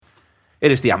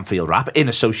It is the Anfield Wrap in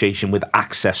association with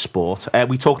Access Sport.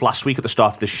 We talked last week at the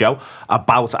start of the show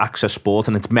about Access Sport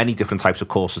and its many different types of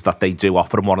courses that they do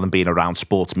offer, and one of them being around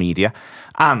sports media.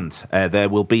 And there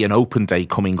will be an open day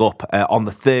coming up on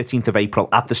the 13th of April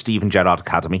at the Steven Gerrard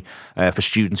Academy for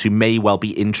students who may well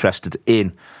be interested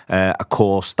in a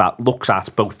course that looks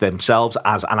at both themselves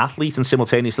as an athlete and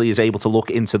simultaneously is able to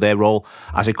look into their role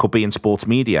as it could be in sports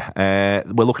media.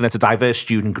 We're looking at a diverse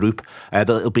student group.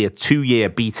 It'll be a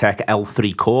 2-year BTEC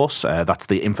L3 course. That's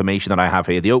the information that I have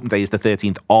here. The open day is the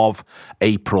 13th of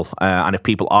April. And if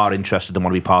people are interested and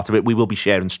want to be part of it, we will be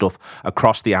sharing stuff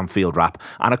across the Anfield Wrap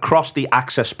and across the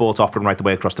Access Sport offering right the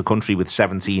way across the country with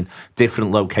 17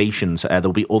 different locations.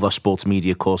 There'll be other sports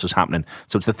media courses happening.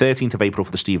 So it's the 13th of April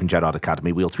for the Steven Gerrard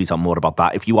Academy. We'll tweet out more about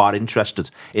that. If you are interested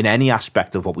in any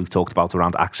aspect of what we've talked about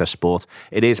around Access Sport,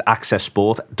 it is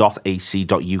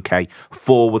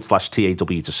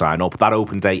accessport.ac.uk/TAW to sign up. That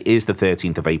open day is the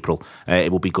 13th of April.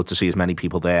 It will be good to see as many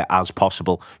people there as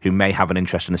possible who may have an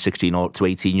interest in a 16 to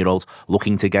 18-year-old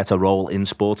looking to get a role in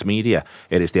sports media.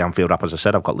 It is the Anfield Wrap, as I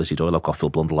said. I've got Lizzie Doyle, I've got Phil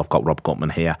Blundell, I've got Rob Gutman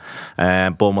here.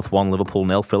 Bournemouth 1, Liverpool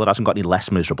 0. Phil, it hasn't got any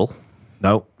less miserable.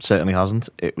 No, certainly hasn't.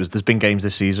 There's been games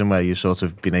this season where you've sort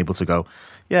of been able to go,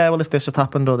 yeah, well, if this had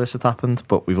happened or this had happened,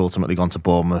 but we've ultimately gone to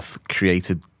Bournemouth,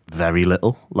 created very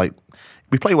little. Like,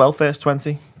 we play well first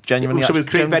 20. Genuinely, so we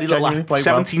create very little.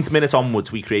 17th minute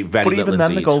onwards, we create very little. But even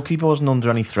then, the goalkeeper wasn't under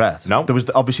any threat. No, there was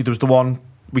the one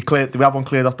we cleared. We had one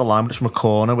cleared off the line, but it's from a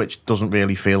corner, which doesn't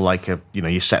really feel like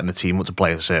you're setting the team up to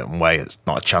play a certain way. It's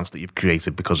not a chance that you've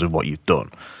created because of what you've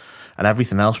done, and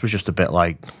everything else was just a bit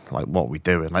like what we're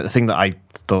doing. Like, the thing that I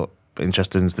thought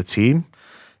interesting is the team,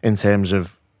 in terms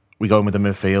of we go in with the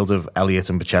midfield of Elliott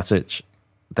and Bajcetic.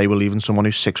 They were leaving someone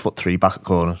who's 6'3" back at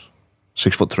corners,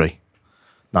 6'3".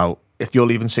 Now, if you're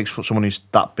leaving someone who's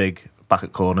that big back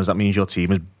at corners, that means your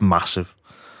team is massive.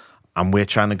 And we're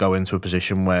trying to go into a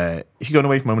position where, if you're going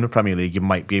away from home in the Premier League, you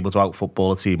might be able to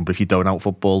out-football a team, but if you don't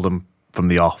out-football them from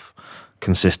the off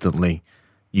consistently,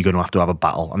 you're going to have a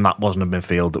battle. And that wasn't a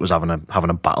midfield that was having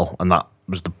a battle, and that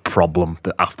was the problem.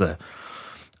 That after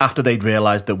they'd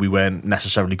realised that we weren't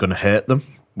necessarily going to hurt them,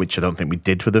 which I don't think we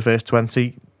did for the first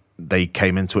 20, they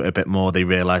came into it a bit more. They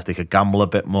realised they could gamble a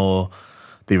bit more.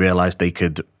 They realised they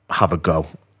could have a go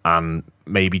and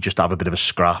maybe just have a bit of a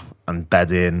scrap and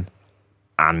bed in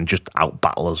and just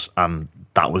out-battle us. And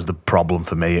that was the problem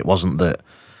for me. It wasn't that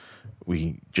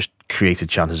we just created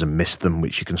chances and missed them,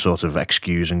 which you can sort of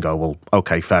excuse and go, well,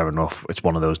 okay, fair enough. It's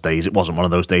one of those days. It wasn't one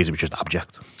of those days. It was just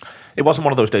abject. It wasn't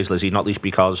one of those days, Lizzie, not least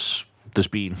because there's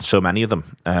been so many of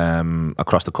them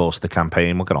across the course of the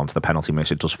campaign. We'll get on to the penalty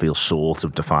miss. It does feel sort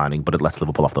of defining, but it lets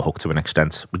Liverpool off the hook to an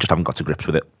extent. We just haven't got to grips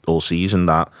with it all season,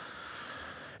 that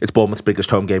it's Bournemouth's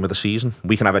biggest home game of the season.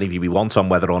 We can have any view we want on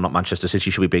whether or not Manchester City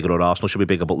should be bigger or Arsenal should be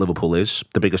bigger, but Liverpool is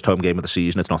the biggest home game of the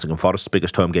season. It's Nottingham Forest's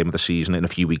biggest home game of the season. In a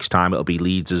few weeks' time, it'll be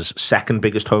Leeds' second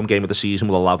biggest home game of the season.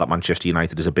 We'll allow that Manchester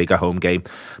United is a bigger home game,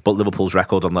 but Liverpool's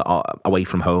record on the away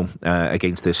from home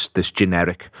against this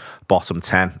generic bottom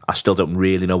 10, I still don't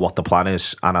really know what the plan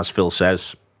is. And as Phil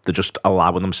says, they're just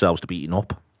allowing themselves to be eaten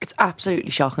up. It's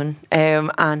absolutely shocking,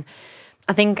 and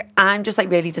I think I'm just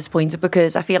really disappointed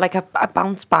because I feel like I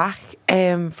bounced back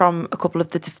from a couple of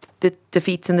the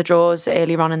defeats and the draws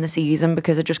earlier on in the season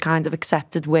because I just kind of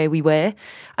accepted where we were.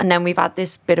 And then we've had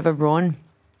this bit of a run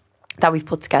that we've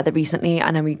put together recently,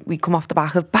 and then we come off the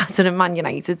back of battering Man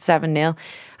United 7-0.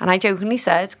 And I jokingly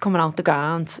said, coming out the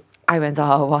ground, I went,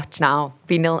 oh, watch now.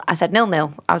 Be nil. I said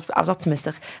 0-0. I was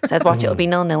optimistic. I said, watch, it'll be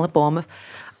 0-0 at Bournemouth.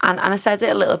 And I said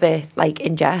it a little bit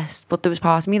in jest, but there was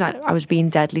part of me that I was being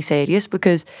deadly serious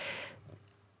because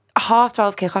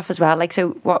 12:30 kickoff as well.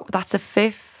 That's the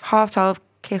fifth 12:30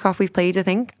 kickoff we've played, I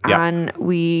think, and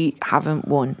we haven't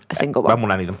won a single one. We haven't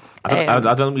won any of them. I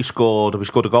don't think we scored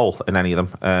a goal in any of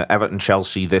them. Everton,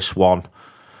 Chelsea, this one.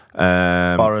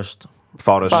 Forest,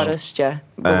 yeah.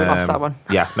 But we lost that one.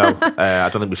 Yeah, no, I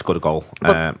don't think we scored a goal.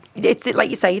 But it's like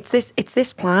you say, it's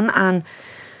this plan, and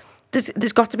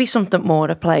there's got to be something more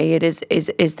at play. It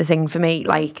is the thing for me.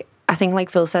 I think, like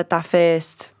Phil said, that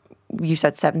first, you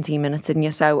said 17 minutes, didn't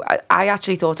you? So I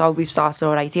actually thought, we've started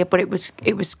all right here, but it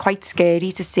was quite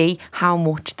scary to see how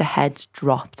much the heads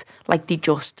dropped. They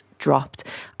just dropped.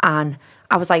 And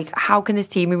I was like, how can this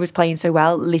team who was playing so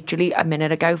well literally a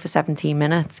minute ago for 17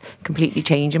 minutes completely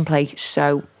change and play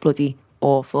so bloody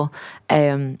awful?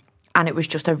 And it was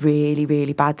just a really,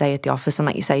 really bad day at the office. And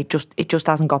like you say, it just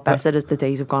hasn't got better as the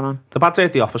days have gone on. The bad day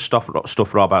at the office stuff,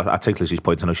 Rob, I take Lizzie's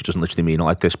point. I know she doesn't literally mean it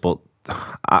like this, but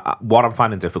what I'm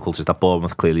finding difficult is that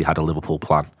Bournemouth clearly had a Liverpool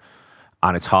plan.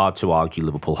 And it's hard to argue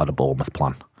Liverpool had a Bournemouth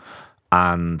plan.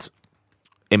 And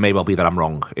it may well be that I'm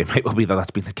wrong. It may well be that that's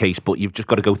been the case, but you've just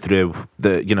got to go through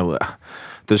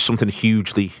there's something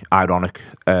hugely ironic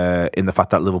in the fact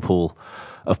that Liverpool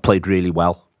have played really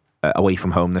well away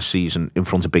from home this season in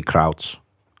front of big crowds.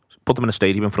 Put them in a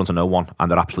stadium in front of no one,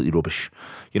 and they're absolutely rubbish.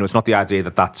 It's not the idea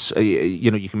that that's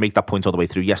you can make that point all the way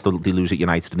through. Yes, they lose at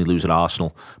United and they lose at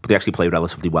Arsenal, but they actually play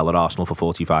relatively well at Arsenal for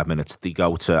 45 minutes. They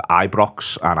go to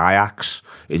Ibrox and Ajax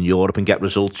in Europe and get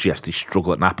results. Yes, they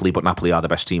struggle at Napoli, but Napoli are the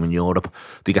best team in Europe.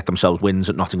 They get themselves wins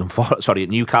at at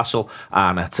Newcastle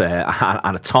and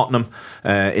at Tottenham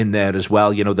in there as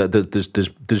well.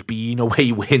 There's been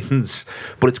away wins,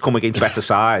 but it's come against better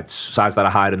sides that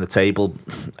are higher in the table,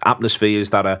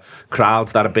 atmospheres that are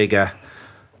crowds that are bigger.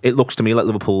 It looks to me like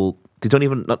Liverpool, they don't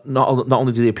even, not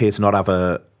only do they appear to not have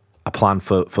a plan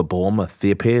for Bournemouth, they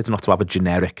appear to not to have a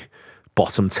generic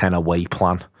bottom 10 away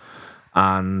plan.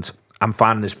 And I'm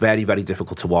finding this very, very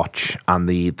difficult to watch, and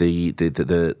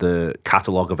the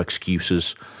catalogue of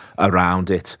excuses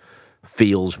around it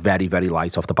feels very, very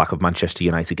light off the back of Manchester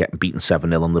United getting beaten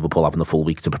 7-0 and Liverpool having the full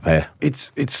week to prepare.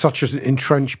 It's such an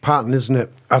entrenched pattern, isn't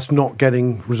it? Us not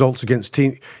getting results against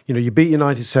teams. You beat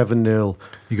United 7-0.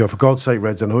 You go, for God's sake,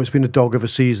 Reds, I know it's been a dog of a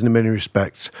season in many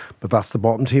respects, but that's the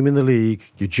bottom team in the league.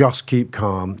 You just keep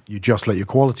calm. You just let your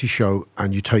quality show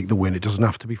and you take the win. It doesn't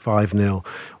have to be 5-0,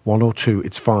 1 or 2.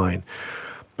 It's fine.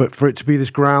 But for it to be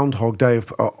this Groundhog Day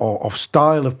of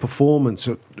style of performance,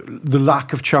 the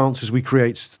lack of chances we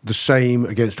create the same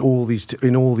against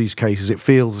in all these cases. It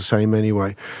feels the same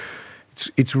anyway.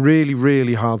 It's really,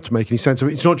 really hard to make any sense of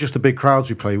it. It's not just the big crowds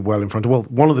we play well in front of. Well,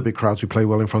 one of the big crowds we play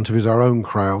well in front of is our own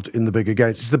crowd in the bigger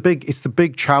games. It's the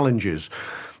big challenges.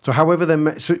 So however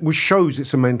which shows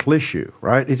it's a mental issue,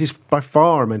 right? It is by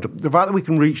far a mental. The fact that we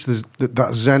can reach that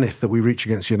zenith that we reach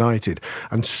against United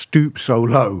and stoop so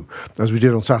low, as we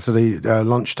did on Saturday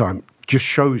lunchtime, just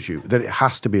shows you that it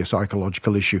has to be a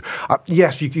psychological issue.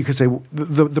 Yes, you could say,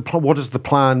 what does the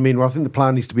plan mean? Well, I think the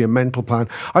plan needs to be a mental plan.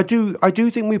 I do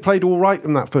think we played all right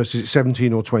in that first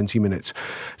 17 or 20 minutes.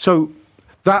 So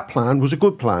that plan was a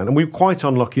good plan, and we were quite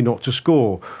unlucky not to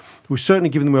score. We've certainly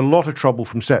given them a lot of trouble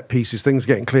from set pieces, things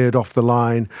getting cleared off the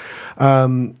line.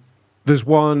 There's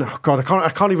one, God, I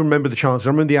can't even remember the chances.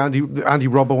 I remember the Andy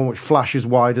Robbo one, which flashes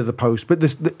wide of the post. But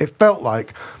it felt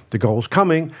like the goal's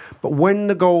coming. But when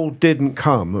the goal didn't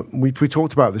come, we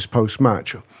talked about this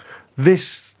post-match.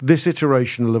 This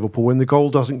iteration of Liverpool, when the goal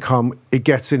doesn't come, it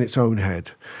gets in its own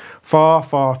head far,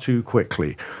 far too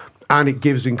quickly. And it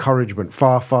gives encouragement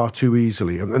far, far too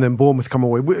easily. And then Bournemouth come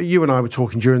away. You and I were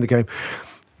talking during the game.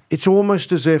 It's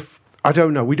almost as if, I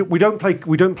don't know, we don't play if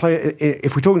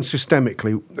we're talking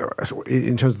systemically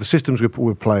in terms of the systems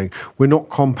we're playing, we're not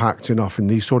compact enough in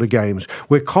these sort of games.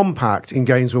 We're compact in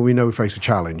games where we know we face a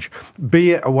challenge,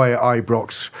 be it away at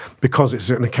Ibrox because it's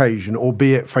an occasion, or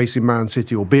be it facing Man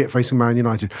City, or be it facing Man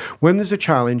United. When there's a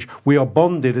challenge, we are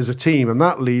bonded as a team, and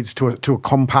that leads to a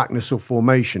compactness of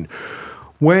formation.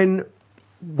 When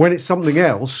it's something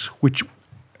else, which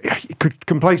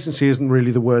complacency isn't really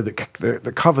the word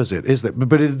that covers it, is it?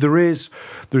 But there's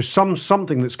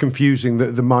something that's confusing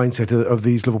the mindset of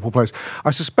these Liverpool players.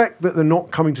 I suspect that they're not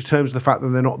coming to terms with the fact that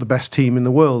they're not the best team in the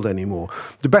world anymore.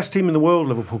 The best team in the world,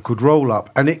 Liverpool, could roll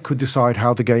up and it could decide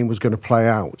how the game was going to play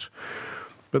out.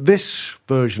 But this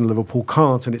version of Liverpool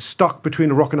can't, and it's stuck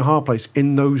between a rock and a hard place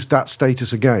in that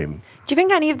status of game. Do you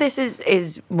think any of this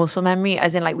is muscle memory?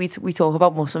 As in, like, we talk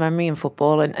about muscle memory in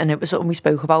football, and it was something we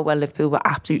spoke about when Liverpool were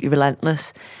absolutely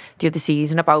relentless the other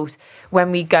season, about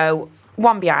when we go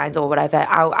one behind or whatever,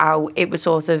 how it was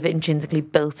sort of intrinsically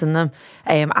built in them,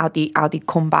 how they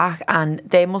come back. And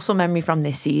their muscle memory from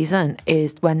this season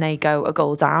is when they go a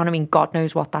goal down. I mean, God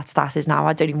knows what that stat is now.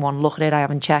 I don't even want to look at it. I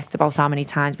haven't checked about how many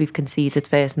times we've conceded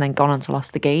first and then gone on to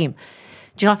lost the game.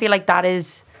 Do you not feel like that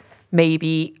is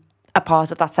maybe a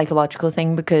part of that psychological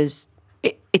thing? Because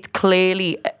it's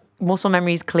clearly, muscle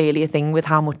memory is clearly a thing with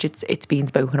how much it's being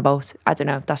spoken about. I don't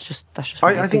know. That's just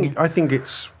my opinion. I think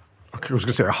it's, I was going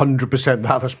to say 100%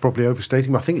 that. That's probably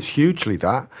overstating. But I think it's hugely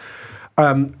that.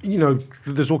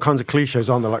 There's all kinds of cliches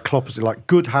on there, like Klopp is like,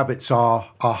 good habits are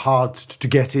hard to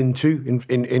get into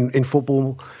in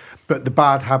football, but the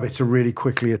bad habits are really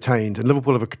quickly attained. And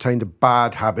Liverpool have attained a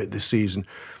bad habit this season.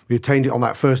 We attained it on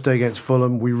that first day against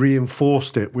Fulham. We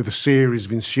reinforced it with a series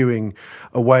of ensuing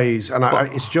aways, and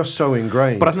it's just so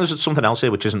ingrained. But I think there's something else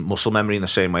here which isn't muscle memory in the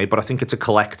same way, but I think it's a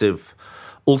collective.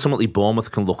 Ultimately, Bournemouth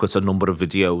can look at a number of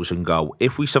videos and go,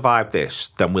 if we survive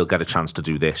this, then we'll get a chance to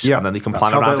do this. Yeah, and then they can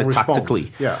plan around it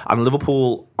tactically. Yeah. And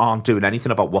Liverpool aren't doing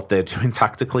anything about what they're doing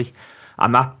tactically.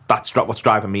 And that's what's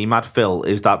driving me mad, Phil,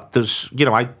 is that there's,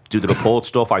 I do the report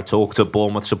stuff, I talk to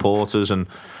Bournemouth supporters, and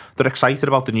They're excited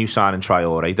about the new signing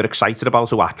Traore. They're excited about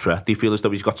Ouattara. They feel as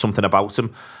though he's got something about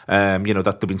him.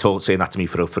 That they've been saying that to me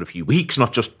for a few weeks,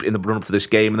 not just in the run up to this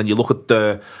game. And then you look at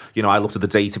I looked at the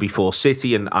data before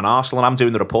City and Arsenal, and I'm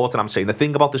doing the report, and I'm saying the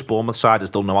thing about this Bournemouth side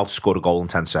is they'll know how to score a goal in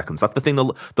 10 seconds. That's the thing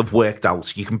they've worked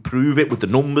out. You can prove it with the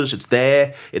numbers. It's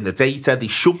there in the data. They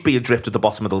should be adrift at the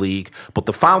bottom of the league, but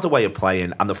they've found a way of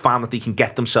playing, and they've found that they can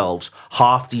get themselves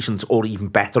half decent or even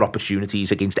better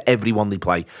opportunities against everyone they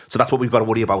play. So that's what we've got to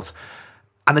worry about.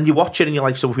 And then you watch it and you're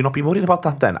like, so have we not been worrying about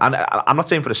that then? And I'm not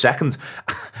saying for a second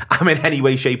I'm in any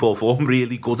way, shape or form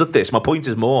really good at this. My point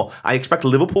is more, I expect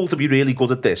Liverpool to be really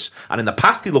good at this. And in the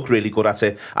past they looked really good at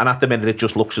it. And at the minute it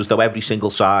just looks as though every single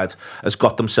side has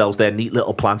got themselves their neat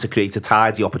little plan to create a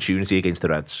tidy opportunity against the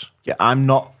Reds. Yeah, I'm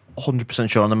not 100%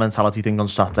 sure on the mentality thing on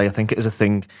Saturday. I think it is a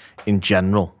thing in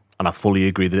general. And I fully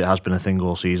agree that it has been a thing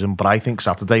all season. But I think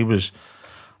Saturday was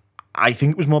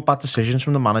more bad decisions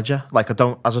from the manager. Like,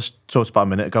 as I talked about a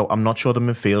minute ago, I'm not sure the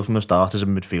midfield from the start is a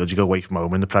midfield you go away from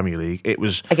home in the Premier League. It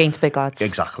was against big lads.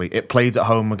 Exactly. It played at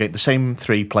home against the same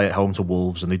three play at home to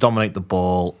Wolves, and they dominate the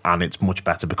ball, and it's much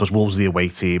better because Wolves are the away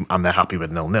team and they're happy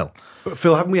with 0-0. But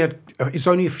Phil, haven't we had? It's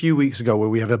only a few weeks ago where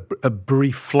we had a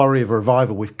brief flurry of a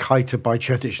revival with Keita,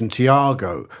 Bajcetic, and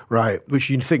Thiago, right? Which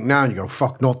you think now and you go,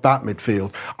 fuck, not that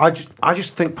midfield. I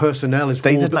just think personnel is.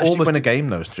 They didn't actually win a game,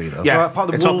 those three, though. Yeah, part of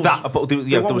the it's Wolves, not that. But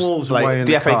there was Wolves away in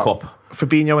the FA Cup.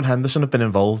 Fabinho and Henderson have been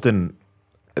involved in.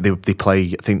 They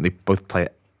play. I think they both play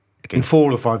against in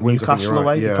 4 or 5 wins. Newcastle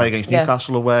away. Right. They play against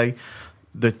Newcastle away.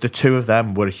 The two of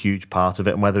them were a huge part of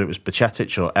it, and whether it was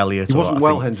Bajcetic or Elliott, he wasn't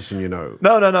Henderson, you know.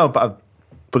 No,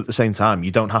 but at the same time,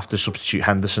 you don't have to substitute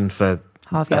Henderson for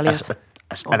an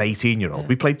 18-year-old.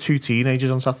 We played 2 teenagers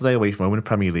on Saturday away from home in a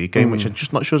Premier League game, which I'm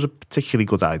just not sure is a particularly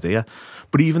good idea.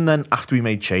 But even then, after we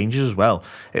made changes as well,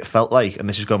 it felt like, and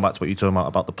this is going back to what you're talking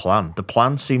about the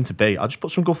plan seemed to be, I'll just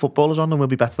put some good footballers on and we'll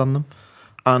be better than them.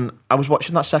 And I was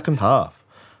watching that second half.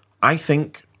 I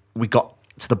think we got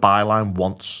to the byline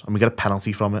once and we get a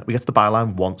penalty from it. We get to the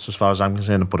byline once, as far as I'm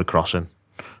concerned, and put a cross in.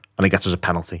 And it gets us a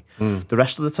penalty. The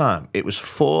rest of the time, it was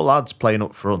 4 lads playing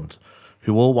up front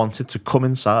who all wanted to come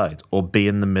inside or be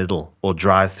in the middle or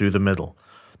drive through the middle.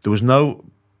 There was no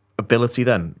ability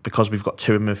then, because we've got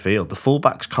 2 in midfield. The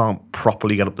fullbacks can't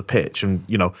properly get up the pitch, and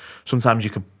sometimes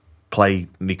you can play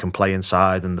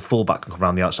inside and the fullback can come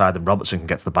around the outside and Robertson can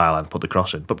get to the byline and put the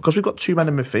cross in. But because we've got 2 men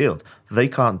in midfield, they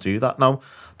can't do that. Now,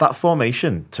 that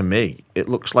formation, to me, it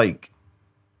looks like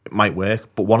it might work,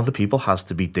 but one of the people has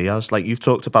to be Diaz. Like, you've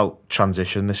talked about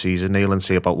transition this season, Neil, and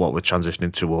see about what we're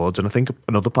transitioning towards. And I think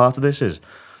another part of this is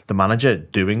the manager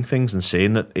doing things and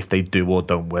seeing that if they do or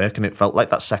don't work. And it felt like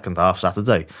that second half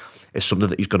Saturday is something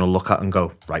that he's going to look at and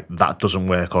go, right, that doesn't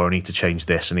work, or I need to change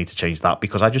this, I need to change that,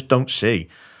 because I just don't see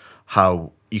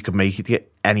how you could make it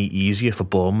get any easier for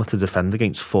Bournemouth to defend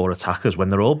against 4 attackers when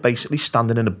they're all basically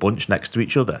standing in a bunch next to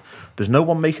each other. There's no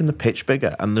one making the pitch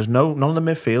bigger, and there's none of the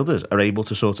midfielders are able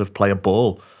to sort of play a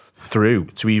ball through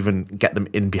to even get them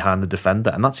in behind the defender.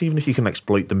 And that's even if you can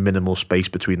exploit the minimal space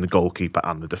between the goalkeeper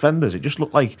and the defenders. It just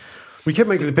looked like we kept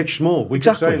making the pitch small.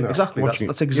 Exactly.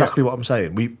 That's exactly what I'm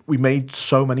saying. We made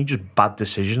so many just bad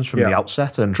decisions from the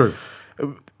outset, and true.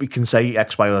 We can say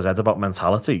X, Y, or Z about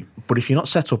mentality, but if you're not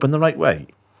set up in the right way,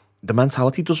 the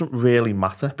mentality doesn't really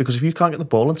matter, because if you can't get the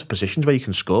ball into positions where you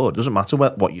can score, it doesn't matter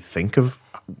what you think of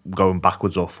going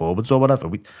backwards or forwards or whatever.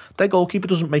 Their goalkeeper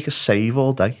doesn't make a save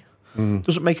all day.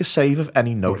 Doesn't make a save of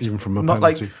any note. Not even from a Not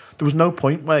penalty. Like, there was no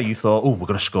point where you thought, oh, we're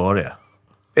going to score here.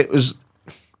 It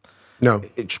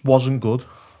just wasn't good.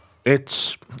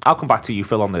 I'll come back to you,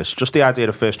 Phil, on this. Just the idea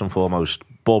of, first and foremost,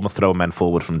 Bournemouth throwing men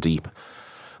forward from deep.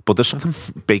 But there's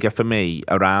something bigger for me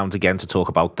around, again, to talk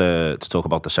about the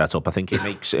setup. I think it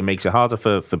makes it harder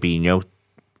for Fabinho.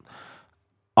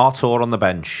 Artur on the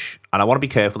bench, and I want to be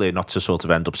careful here not to sort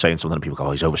of end up saying something that people go,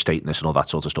 oh, he's overstating this and all that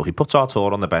sort of stuff. He puts Artur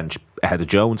on the bench ahead of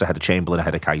Jones, ahead of Chamberlain,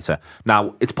 ahead of Keita.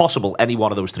 Now, it's possible any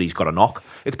one of those 3's got a knock.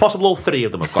 It's possible all 3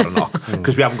 of them have got a knock,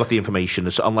 because we haven't got the information,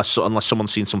 unless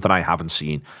someone's seen something I haven't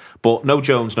seen. But no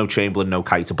Jones, no Chamberlain, no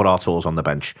Keita, but Artur's on the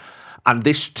bench. And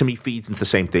this, to me, feeds into the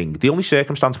same thing. The only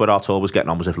circumstance where Artur was getting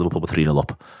on was if Liverpool were 3-0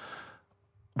 up.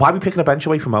 Why are we picking a bench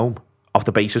away from home? Off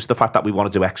the basis of the fact that we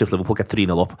want to do X if Liverpool get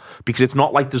 3-0 up. Because it's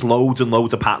not like there's loads and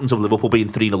loads of patterns of Liverpool being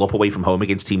 3-0 up away from home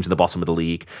against teams in the bottom of the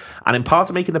league. And in part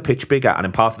of making the pitch bigger, and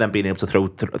in part of them being able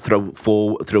to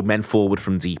throw men forward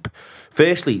from deep,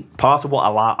 Firstly, part of what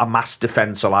a mass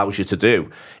defence allows you to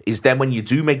do is then when you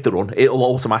do make the run, it'll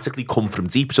automatically come from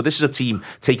deep. So this is a team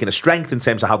taking a strength in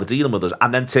terms of how they're dealing with us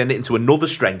and then turn it into another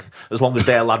strength as long as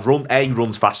their lad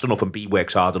runs fast enough and B,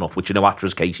 works hard enough, which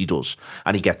Atra's case he does,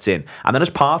 and he gets in. And then as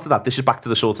part of that, this is back to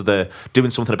the sort of the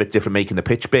doing something a bit different, making the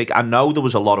pitch big. I know there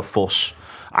was a lot of fuss,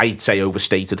 I'd say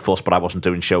overstated fuss, but I wasn't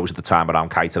doing shows at the time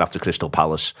around Keita after Crystal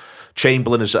Palace.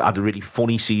 Chamberlain has had a really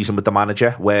funny season with the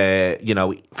manager where,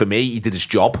 for me, he did his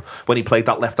job when he played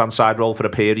that left-hand side role for a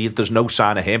period. There's no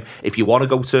sign of him. If you want to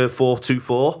go to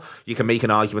 4-2-4, you can make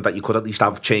an argument that you could at least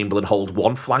have Chamberlain hold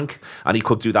one flank, and he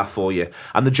could do that for you.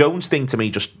 And the Jones thing to me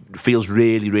just feels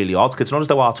really, really odd, because it's not as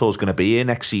though Artur's going to be here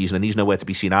next season and he's nowhere to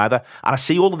be seen either. And I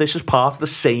see all of this as part of the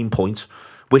same point,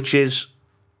 which is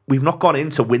we've not gone in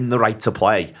to win the right to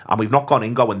play, and we've not gone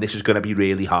in going, this is going to be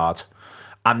really hard.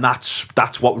 And that's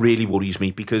what really worries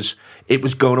me, because it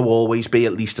was going to always be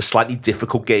at least a slightly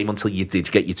difficult game until you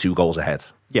did get your 2 goals ahead.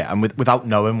 Yeah, and without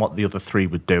knowing what the other 3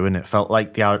 were doing, it felt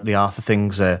like the Arthur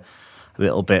thing's a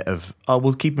little bit of,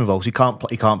 we'll keep him involved. He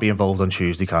can't be involved on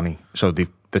Tuesday, can he? So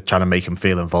they're trying to make him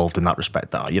feel involved in that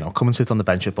respect. That, come and sit on the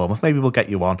bench at Bournemouth. Maybe we'll get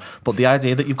you on. But the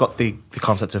idea that you've got the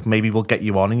concept of maybe we'll get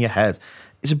you on in your head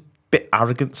is a bit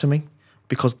arrogant to me,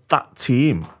 because that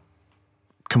team,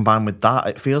 combined with that,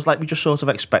 it feels like we just sort of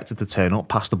expected to turn up,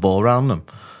 pass the ball around them,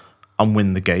 and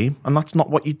win the game. And that's not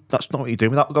what you're doing.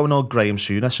 Without going all Graham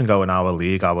Souness and going our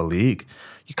league.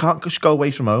 You can't just go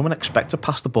away from home and expect to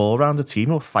pass the ball around a team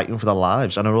who are fighting for their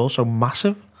lives and are also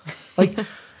massive. Like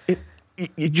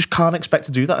you just can't expect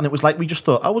to do that. And it was like we just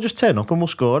thought, we'll just turn up and we'll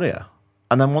score here.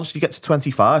 And then once you get to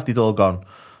 25, they'd all gone,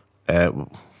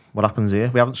 what happens here?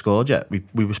 We haven't scored yet.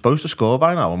 We were supposed to score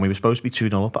by now, and we were supposed to be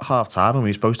 2-0 up at half-time, and we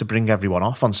were supposed to bring everyone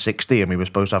off on 60, and we were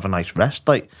supposed to have a nice rest.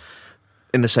 Like,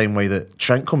 in the same way that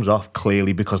Trent comes off,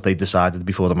 clearly because they decided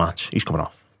before the match, he's coming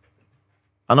off.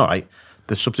 And all right,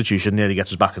 the substitution nearly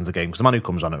gets us back into the game, because the man who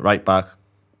comes on it right back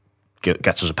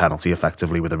gets us a penalty,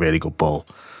 effectively, with a really good ball.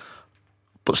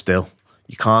 But still,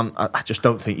 you can't... I just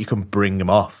don't think you can bring him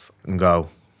off and go,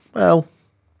 well,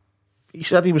 he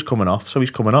said he was coming off, so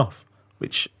he's coming off,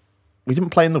 which... We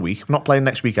didn't play in the week. We're not playing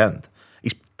next weekend.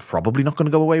 He's probably not going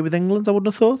to go away with England, I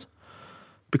wouldn't have thought.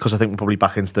 Because I think we're probably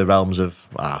back into the realms of,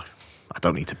 I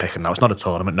don't need to pick him now. It's not a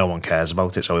tournament. No one cares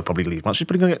about it, so we'll probably leave. He's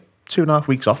probably going to get 2.5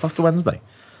 weeks off after Wednesday.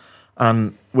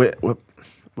 And we're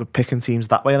picking teams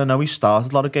that way. And I know he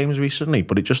started a lot of games recently,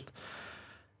 but it just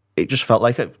felt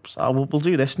like we'll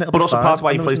do this. And but also part of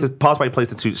why he plays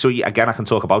the 2. So again, I can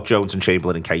talk about Jones and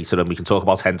Chamberlain and Keita, and we can talk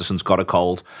about Henderson's got a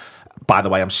cold. By the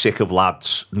way, I'm sick of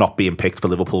lads not being picked for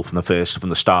Liverpool from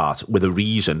the start with a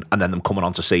reason, and then them coming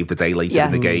on to save the day later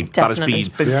in the game. Definitely.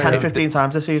 That has been 10 or 15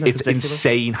 times this season. It's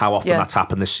insane how often that's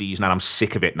happened this season, and I'm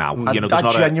sick of it now.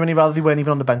 I'd genuinely rather they weren't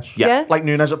even on the bench. Yeah. Like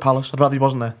Nunes at Palace. I'd rather he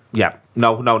wasn't there. Yeah.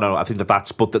 No. I think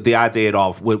that's... But the idea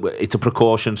of it's a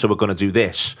precaution, so we're going to do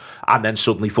this, and then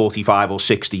suddenly 45 or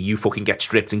 60, you fucking get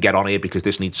stripped and get on here because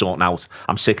this needs sorting out.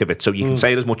 I'm sick of it. So you can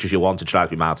say it as much as you want, it drives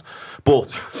me mad. But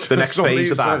the next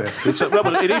phase of that...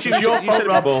 It is your fault,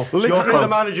 Rob. Literally, the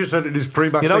manager said it is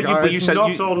pre-match. You said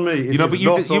not on me.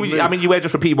 I mean, you were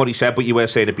just repeating what he said, but you were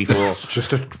saying it before.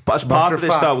 But as part of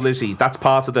this, though, Lizzie, that's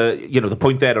part of the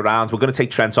point there around. We're going to take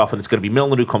Trent off, and it's going to be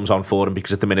Milner who comes on for him,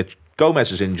 because at the minute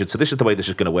Gomez is injured. So this is the way this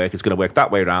is going to work. It's going to work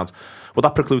that way around. Well,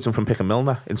 that precludes him from picking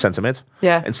Milner in centre mid,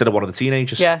 instead of one of the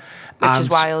teenagers. Yeah, which is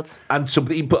wild. And so,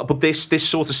 but this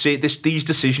sort of these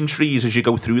decision trees as you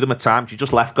go through them at times, you're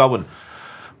just left going,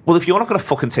 well, if you're not going to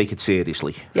fucking take it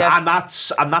seriously, and that's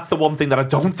the one thing that I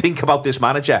don't think about this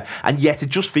manager, and yet it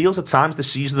just feels at times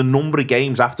this season, the number of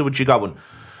games afterwards, you're going,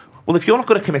 well, if you're not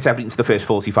going to commit everything to the first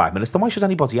 45 minutes, then why should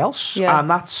anybody else? Yeah. And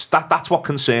that's what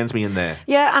concerns me in there.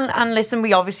 Yeah, and listen,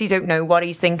 we obviously don't know what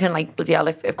he's thinking. Like, bloody hell,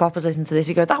 if Klopp was listening to this,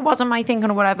 he'd go, that wasn't my thinking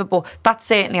or whatever, but that's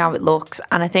certainly how it looks.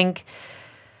 And I think...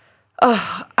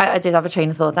 I did have a train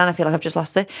of thought then. I feel like I've just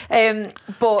lost it.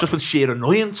 But just with sheer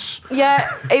annoyance. Yeah,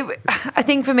 I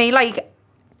think for me, like,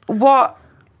 what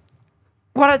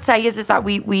I'd say is that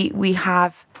we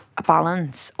have a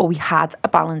balance, or we had a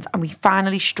balance, and we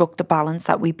finally struck the balance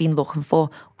that we've been looking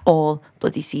for all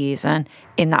bloody season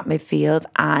in that midfield,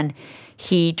 and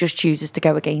he just chooses to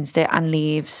go against it and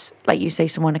leaves, like you say,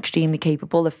 someone extremely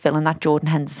capable of filling that Jordan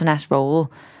Henderson-esque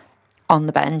role on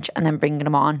the bench and then bringing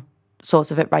him on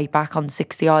sort of at right back on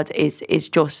 60 yards is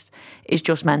just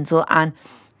mental. And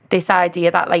this idea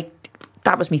that, like,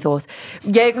 that was my thought.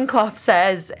 Jurgen Klopp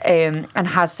says, and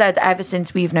has said ever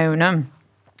since we've known him,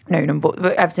 but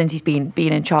ever since he's been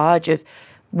in charge of,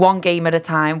 one game at a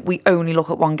time. We only look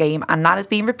at one game, and that has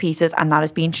been repeated and that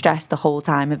has been stressed the whole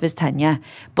time of his tenure.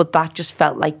 But that just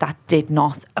felt like that did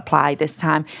not apply this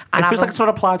time. And it feels like it's not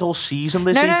applied all season,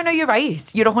 Lizzie. No, you're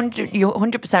right. You're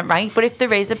 100% right. But if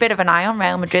there is a bit of an eye on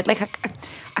Real Madrid, like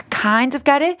I kind of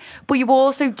get it, but you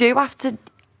also do have to.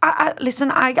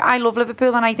 Listen, I love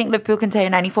Liverpool, and I think Liverpool can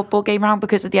turn any football game around,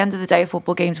 because at the end of the day, a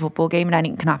football game's a football game and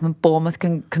anything can happen. Bournemouth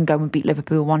can go and beat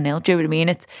Liverpool 1-0. Do you know what I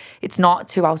mean? It's not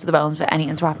too out of the realms for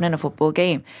anything to happen in a football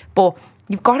game. But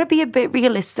you've got to be a bit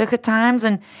realistic at times,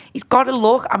 and he's got to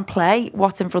look and play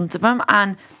what's in front of him.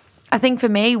 And I think for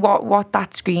me, what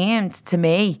that screamed to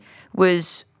me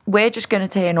was, we're just going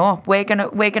to turn up. I'm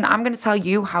going to tell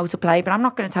you how to play, but I'm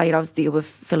not going to tell you how to deal with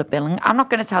Philip Billing. I'm not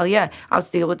going to tell you how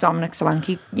to deal with Dominic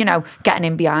Solanke, getting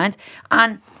in behind.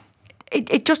 And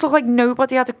it just looked like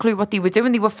nobody had a clue what they were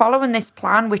doing. They were following this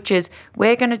plan, which is,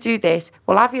 we're going to do this.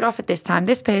 We'll have you off at this time.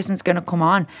 This person's going to come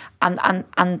on.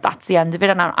 And that's the end of it.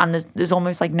 And there's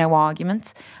almost like no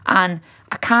argument. And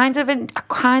I kind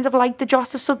of like the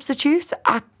Jota substitute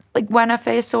when I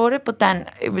first saw it, but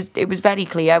then it was very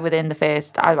clear within the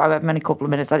first however many couple of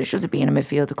minutes that it should have been a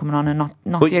midfielder coming on and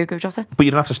not Diogo Jota. But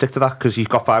you don't have to stick to that, because you've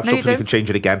got 5 subs and you can change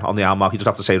it again on the hour mark. You just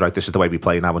have to say, right, this is the way we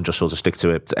play now, and just sort of stick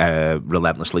to it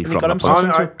relentlessly. He got himself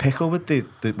into a pickle with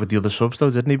the other subs though,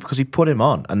 didn't he? Because he put him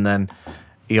on, and then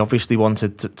he obviously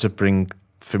wanted to bring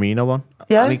Firmino on,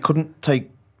 and he couldn't take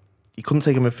a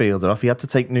midfielder off. He had to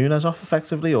take Nunes off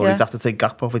effectively, or he'd have to take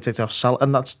Gakpo off. He'd take off Salah,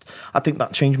 and I think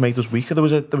that change made us weaker. There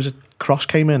was a cross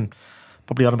came in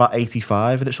probably on about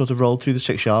 85, and it sort of rolled through the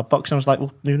 6-yard box, and I was like,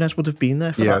 well, Nunes would have been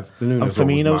there for that. And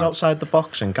Firmino's outside the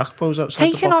box, and Gakpo's outside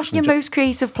the box. Taking off your most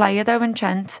creative player though, in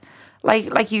Trent,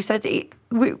 like you said,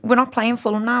 we're not playing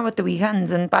Fulham now at the weekend,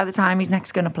 and by the time he's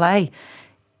next going to play,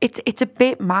 it's a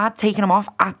bit mad taking him off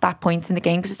at that point in the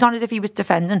game, because it's not as if he was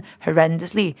defending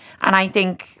horrendously. And I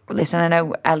think, listen, I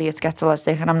know Elliott gets a lot of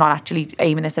stick, and I'm not actually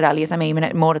aiming this at Elliott, I'm aiming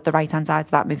it more at the right-hand side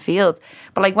of that midfield.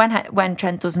 But like when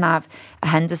Trent doesn't have a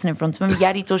Henderson in front of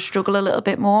him, he does struggle a little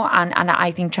bit more, and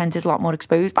I think Trent is a lot more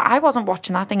exposed. But I wasn't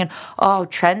watching that thinking, oh,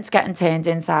 Trent's getting turned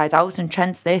inside out and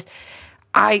Trent's this.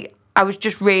 I was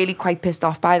just really quite pissed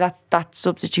off by that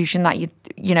substitution, that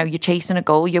you're chasing a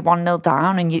goal, you're 1-0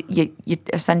 down, and you're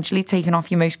essentially taking off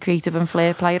your most creative and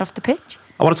flair player off the pitch.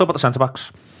 I want to talk about the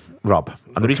centre-backs, Rob.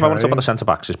 And the reason why I want to talk about the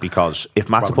centre-backs is because if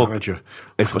Matip... Go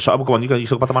on, you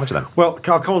talk about the manager then. Well,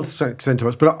 I'll come on to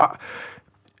centre-backs, but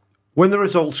when the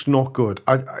result's not good,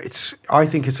 I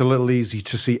think it's a little easy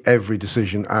to see every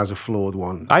decision as a flawed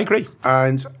one. I agree.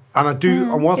 And I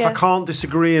do, and whilst I can't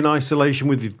disagree in isolation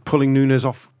with you pulling Nunes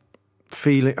off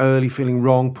feeling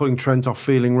wrong, pulling Trent off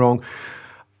feeling wrong,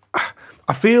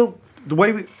 I feel the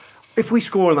way if we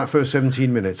score in that first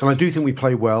 17 minutes, and I do think we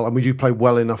play well, and we do play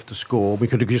well enough to score, we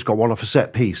could have just got one off a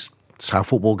set piece. It's how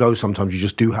football goes sometimes. You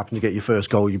just do happen to get your first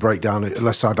goal, you break down a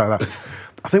left side like that.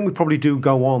 I think we probably do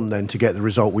go on then to get the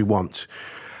result we want.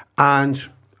 And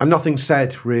nothing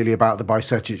said really about the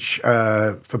Bajcetic,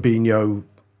 Fabinho,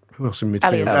 who else in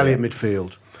midfield? Elliott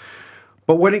midfield.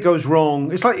 But when it goes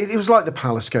wrong, it was like the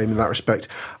Palace game in that respect.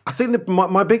 I think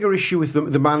my bigger issue with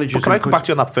the managers... But can I come back to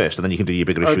you on that first, and then you can do your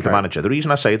bigger issue with the manager? The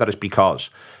reason I say that is because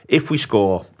if we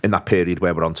score in that period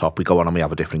where we're on top, we go on and we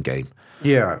have a different game.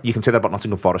 Yeah. You can say that about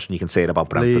Nottingham Forest, and you can say it about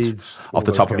Brentford. Leeds, off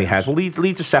the top of my head. Well,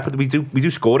 Leeds are separate. We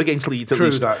do score against Leeds at True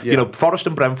least. That, yeah. Forest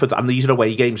and Brentford, and these are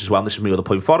away games as well, and this is my other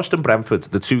point. Forest and Brentford,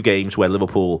 the 2 games where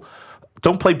Liverpool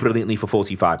don't play brilliantly for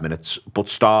 45 minutes, but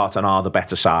start and are the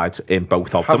better side in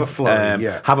both of them.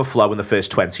 Have a flow in the first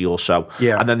 20 or so,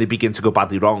 and then they begin to go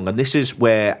badly wrong. And this is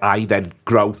where I then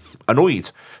grow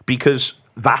annoyed, because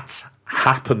that's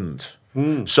happened.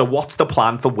 So what's the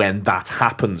plan for when that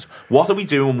happens? What are we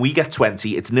doing when we get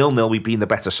 20? It's 0-0, we've been the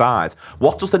better side.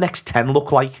 What does the next 10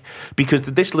 look like? Because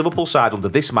this Liverpool side under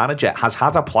this manager has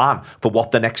had a plan for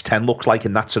what the next 10 looks like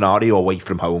in that scenario away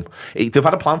from home. They've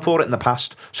had a plan for it in the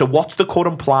past. So what's the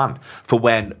current plan for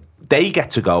when they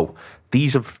get to go?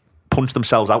 These have punched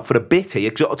themselves out for a bit here.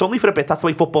 It's only for a bit. That's the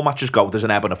way football matches go. There's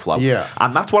an ebb and a flow. Yeah.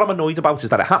 And that's what I'm annoyed about, is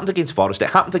that it happened against Forest, it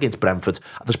happened against Brentford.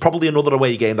 There's probably another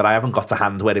away game that I haven't got to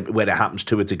hand where it happens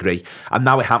to a degree. And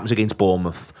now it happens against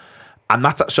Bournemouth. And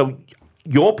that's... So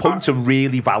your point's a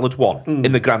really valid one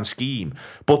in the grand scheme.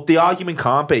 But the argument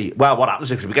can't be, well, what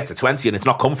happens if we get to 20 and it's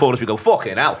not come for us? We go,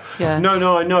 fucking hell. Yeah.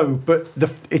 No, I know. But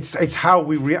it's how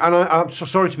we... and I'm so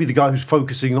sorry to be the guy who's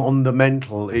focusing on the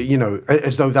mental,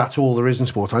 as though that's all there is in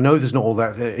sport. I know there's not all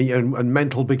that. And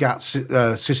mental begat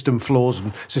system flaws,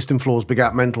 and system flaws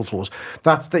begat mental flaws.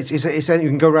 You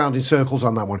can go around in circles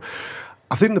on that one.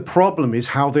 I think the problem is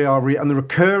how they are, and the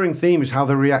recurring theme is how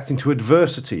they're reacting to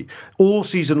adversity. All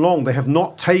season long, they have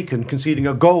not taken conceding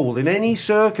a goal in any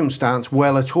circumstance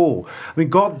well at all. I mean,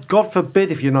 God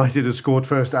forbid if United had scored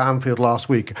first at Anfield last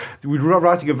week. We're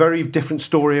writing a very different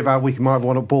story of how we might have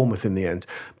won at Bournemouth in the end.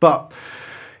 But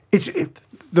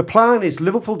the plan is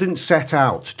Liverpool didn't set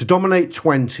out to dominate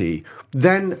 20.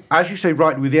 Then, as you say,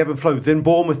 right, with the ebb and flow, then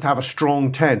Bournemouth to have a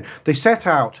strong 10. They set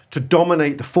out to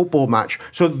dominate the football match.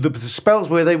 So the spells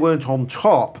where they weren't on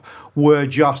top were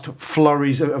just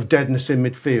flurries of deadness in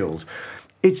midfield.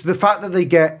 It's the fact that they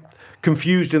get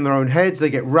confused in their own heads. They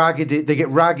get ragged. They get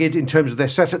ragged in terms of their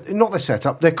setup. Not their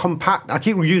setup. They're compact. I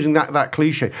keep using that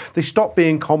cliche. They stop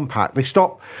being compact.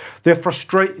 They're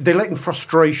frustrated. They're letting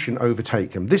frustration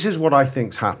overtake them. This is what I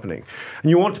think's happening. And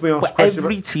you want to be asked. But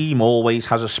every team always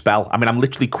has a spell. I mean, I'm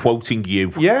literally quoting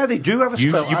you. Yeah, they do have a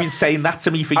spell. You've been saying that to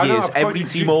me for years. Every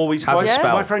team always has a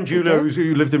spell. My friend Julia,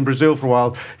 who lived in Brazil for a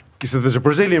while. So there's a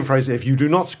Brazilian phrase: if you do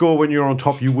not score when you're on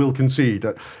top, you will concede.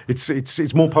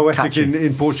 It's more poetic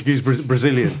in Portuguese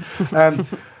Brazilian.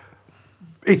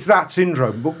 It's that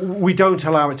syndrome, but we don't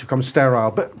allow it to become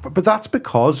sterile. But that's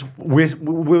because we're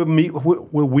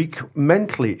weak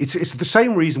mentally. It's the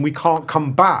same reason we can't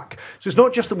come back. So it's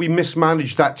not just that we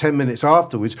mismanaged that 10 minutes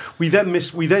afterwards. We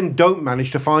then don't manage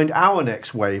to find our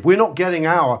next wave. We're not getting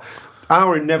our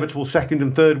inevitable second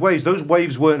and third waves. Those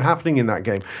waves weren't happening in that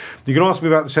game. You can ask me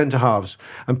about the centre halves,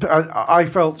 and I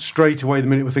felt straight away the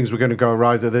minute things were going to go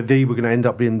awry that they were going to end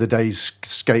up being the day's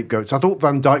scapegoats. I thought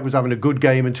Van Dijk was having a good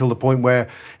game until the point where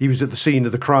he was at the scene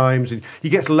of the crimes, and he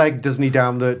gets legged, doesn't he,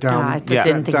 down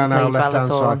our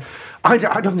left-hand side. I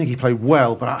don't think he played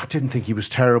well, but I didn't think he was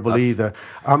terrible either.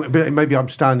 But maybe I'm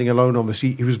standing alone on this.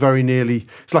 He was very nearly...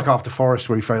 It's like after Forest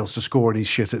where he fails to score and he's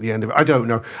shit at the end of it. I don't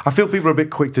know. I feel people are a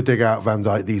bit quick to dig out Van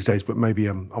Dijk these days, but maybe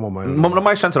I'm on my own.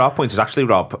 My centre-half point is actually,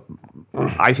 Rob,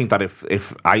 I think that if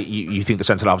you think the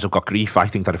centre-halves have got grief, I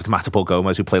think that if it's Matip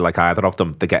Gomez who play like either of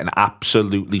them, they're getting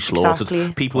absolutely slaughtered.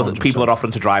 Exactly. People are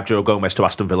offering to drive Joe Gomez to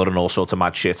Aston Villa and all sorts of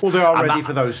mad shit. Well, they are ready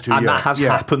for those two, and that has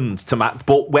happened to Matt.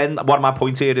 But one of my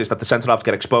points here is that the centre-halves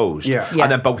get exposed,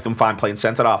 and then both of them find playing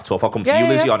centre-half tough. I'll come to you,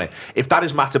 Lizzie, on it. If that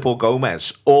is Matip or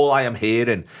Gomez, all I am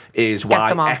hearing is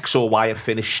why X or Y have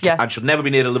finished and should never be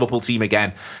near a Liverpool team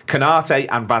again. Canate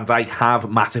and Van Dijk have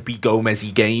Matip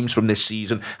Gomez-y games from this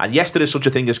season, and yes, there is such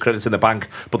a thing as credits in the bank,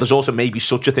 but there's also maybe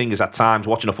such a thing as at times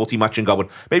watching a footy match and going,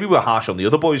 maybe we're harsh on the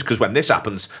other boys because when this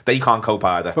happens, they can't cope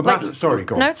either. But sorry,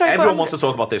 go on. No, sorry, everyone wants to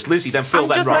talk about this. Lizzie, then Phil,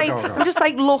 then Rob. I'm just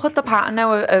like, look at the pattern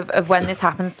now of when this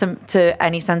happens to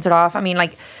any centre-half. I mean,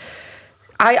 like,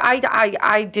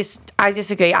 I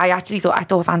disagree. I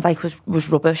thought Van Dijk was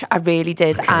rubbish. I really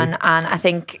did, okay. and I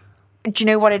think. Do you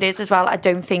know what it is as well? I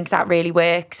don't think that really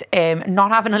works.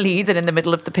 Not having a leader in the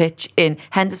middle of the pitch in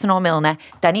Henderson or Milner,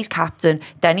 then he's captain,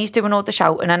 then he's doing all the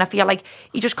shouting, and I feel like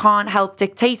he just can't help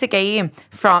dictate a game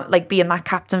from like being that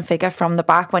captain figure from the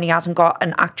back when he hasn't got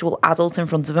an actual adult in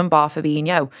front of him, bar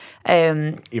Fabinho.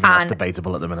 Even that's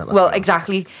debatable at the minute. Well,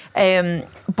 exactly.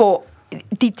 But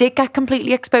they did get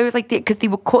completely exposed, like because they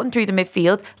were cutting through the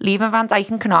midfield, leaving Van Dijk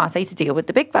and Canate to deal with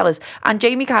the big fellas. And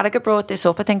Jamie Carragher brought this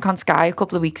up, I think, on Sky a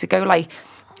couple of weeks ago. Like,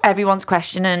 everyone's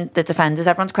questioning the defenders,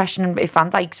 everyone's questioning if Van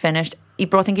Dijk's finished.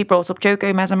 I think he brought up Joe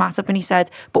Gomez and Matip, and he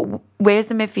said, "But where's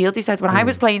the midfield?" He said, "When I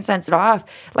was playing centre half,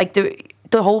 like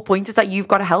the whole point is that you've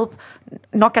got to help,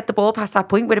 not get the ball past that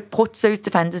point where it puts those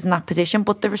defenders in that position."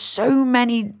 But there were so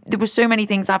many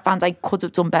things that Van Dijk could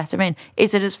have done better in.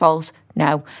 Is it his fault?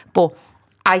 No. But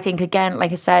I think, again,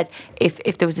 like I said,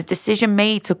 if there was a decision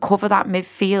made to cover that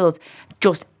midfield,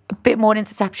 just a bit more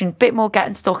interception, a bit more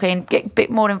getting stuck in, get a bit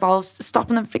more involved,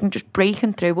 stopping them freaking just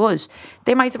breaking through us,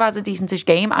 they might have had a decentish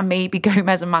game, and maybe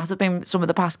Gomez and Matip in some of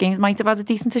the past games might have had a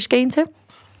decentish game too.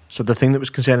 So the thing that was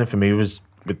concerning for me was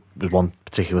one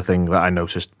particular thing that I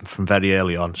noticed from very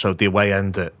early on. So the away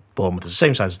end at Bournemouth is the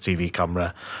same size as the TV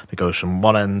camera. It goes from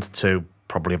one end to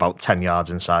probably about 10 yards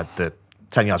inside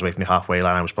 10 yards away from the halfway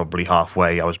line. I was probably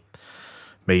halfway. I was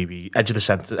maybe edge of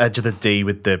the D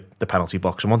with the penalty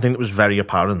box. And one thing that was very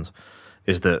apparent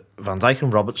is that Van Dijk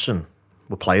and Robertson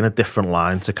were playing a different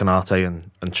line to Canate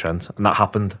and Trent. And that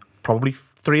happened probably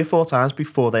 3 or 4 times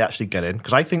before they actually get in.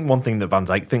 Because I think one thing that Van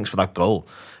Dijk thinks for that goal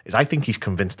is I think he's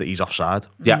convinced that he's offside.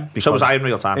 Yeah, so was I in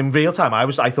real time. In real time,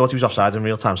 I thought he was offside in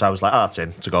real time. So I was like, that's in.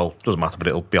 It's a goal. Doesn't matter, but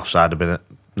it'll be offside in a minute.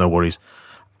 No worries.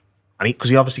 And because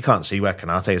he obviously can't see where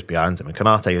Canate is behind him, and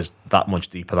Canate is that much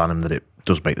deeper than him that it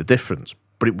does make the difference.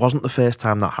 But it wasn't the first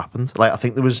time that happened. Like, I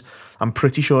think I'm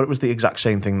pretty sure it was the exact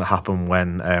same thing that happened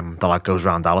when the lad goes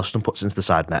round Alisson and puts into the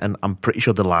side net. And I'm pretty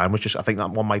sure the line was just, I think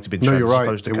that one might have been Trent as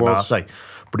opposed to Canate.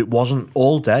 But it wasn't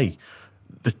all day.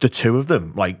 the two of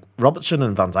them, like Robertson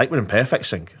and Van Dijk, were in perfect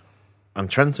sync, and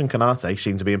Trent and Konate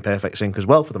seemed to be in perfect sync as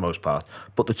well for the most part.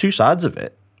 But the two sides of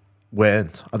it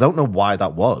weren't. I don't know why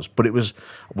that was, but was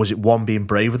it one being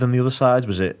braver than the other side?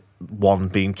 Was it one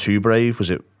being too brave? Was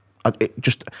it?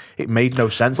 It made no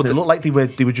sense, and it looked like they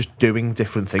were just doing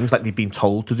different things, like they'd been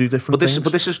told to do different things.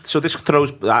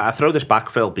 I throw this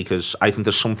back, Phil, because I think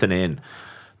there's something in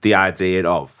the idea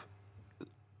of,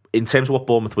 in terms of what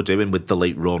Bournemouth were doing with the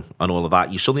late run and all of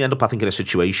that, you suddenly end up, I think, in a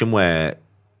situation where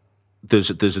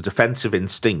there's a defensive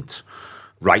instinct,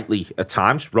 rightly at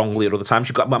times, wrongly at other times.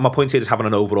 You've got, my point here is having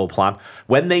an overall plan.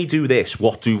 When they do this,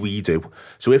 what do we do?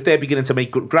 So if they're beginning to make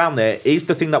good ground there, is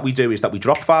the thing that we do is that we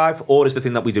drop 5, or is the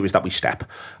thing that we do is that we step?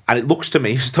 And it looks to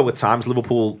me as though at times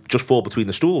Liverpool just fall between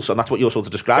the stools, and that's what you're sort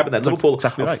of describing. Then Liverpool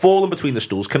exactly have fallen between the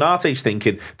stools. Konate's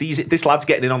thinking, this lad's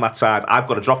getting in on that side, I've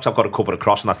got to drop, I've got to cover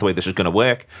across, and that's the way this is going to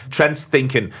work. Trent's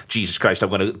thinking, Jesus Christ,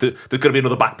 there's going to be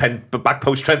another back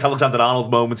post Trent Alexander-Arnold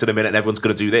moment in a minute, and everyone's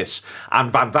going to do this.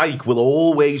 And Van Dijk will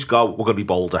always go, we're going to be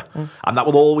bolder. And that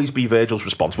will always be Virgil's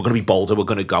response. We're going to be bolder, we're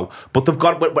going to go. But they've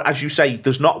got, as you say,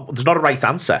 there's not a right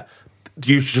answer.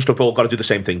 You just have all got to do the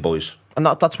same thing, boys. And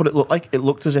that's what it looked like. It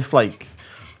looked as if, like,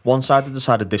 one side had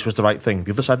decided this was the right thing,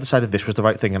 the other side decided this was the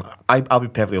right thing, and I'll be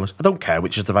perfectly honest, I don't care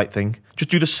which is the right thing. Just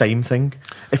do the same thing.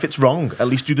 If it's wrong, at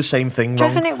least do the same thing Do you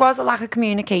wrong. reckon it was a lack of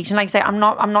communication? Like I say, I'm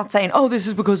not saying, oh, this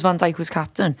is because Van Dijk was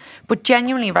captain, but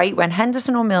genuinely, right, when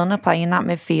Henderson or Milner play in that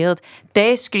midfield,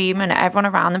 they're screaming at everyone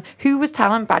around them. Who was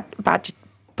telling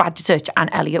Bajcetic and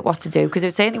Elliott what to do? Because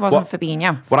it certainly wasn't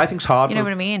Fabinho. What I think's hard, you know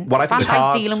what I mean? What I think is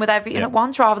hard, dealing with everything at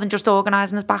once rather than just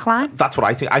organising his back line. That's what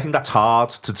I think. I think that's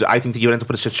hard to do. I think that you end up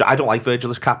in a situation. I don't like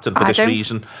Virgil as captain for this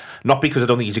reason. Not because I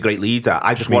don't think he's a great leader.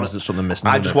 I just want something missing.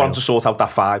 I just want him to sort out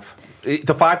that 5.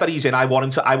 The 5 that he's in, I want him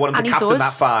to captain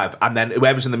that 5, and then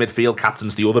whoever's in the midfield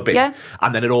captains the other bit,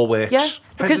 and then it all works. Yeah,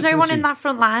 because no one in that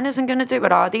front line isn't going to do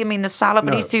it, are they? I mean, there's Salah,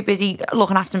 but he's too busy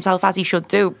looking after himself as he should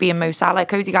do, being Mo Salah,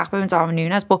 Cody Gakpo and Darwin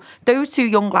Núñez. But those two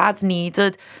young lads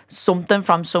needed something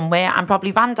from somewhere, and probably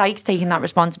Van Dijk's taking that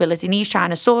responsibility, and he's trying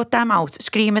to sort them out,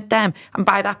 scream at them, and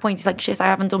by that point he's like, shit, I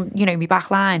haven't done, my back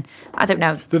line. I don't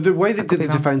know. The way that the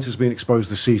defence has been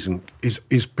exposed this season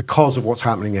is because of what's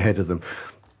happening ahead of them.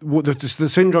 What the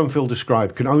syndrome Phil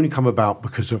described can only come about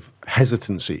because of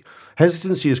hesitancy.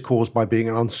 Hesitancy is caused by being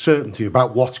an uncertainty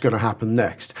about what's going to happen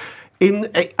next.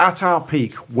 At our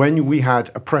peak, when we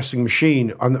had a pressing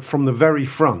machine and from the very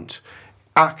front,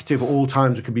 active at all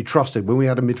times and could be trusted, when we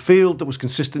had a midfield that was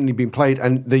consistently being played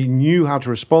and they knew how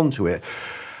to respond to it,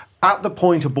 at the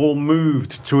point a ball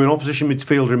moved to an opposition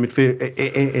midfielder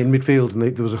in midfield and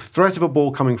there was a threat of a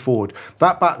ball coming forward,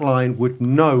 that back line would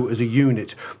know as a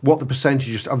unit what the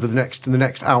percentages of the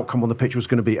next outcome on the pitch was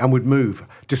going to be and would move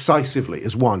decisively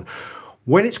as one.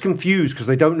 When it's confused because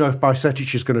they don't know if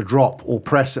Bajcetic is going to drop or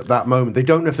press at that moment, they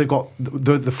don't know if they've got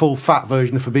the full fat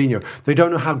version of Fabinho, they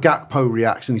don't know how Gakpo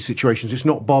reacts in these situations, it's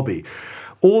not Bobby.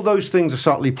 All those things are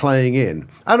subtly playing in.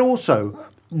 And also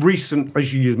recent,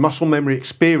 as you use, muscle memory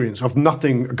experience of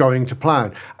nothing going to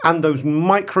plan, and those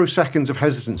microseconds of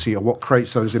hesitancy are what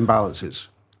creates those imbalances.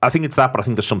 I think it's that, but I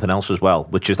think there's something else as well,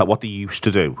 which is that what they used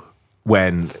to do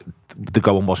when the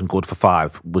going wasn't good for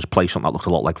 5 was play something that looked a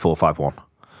lot like 4-5-1.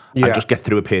 And just get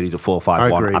through a period of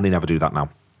 4-5-1, and they never do that now.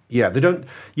 Yeah, they don't.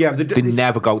 Yeah, they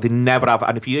never go. They never have.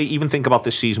 And if you even think about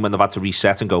this season when they've had to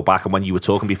reset and go back, and when you were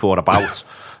talking before about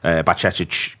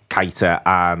Bajcetic, Keita,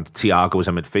 and Thiago as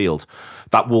a midfield,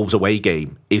 that Wolves away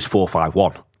game is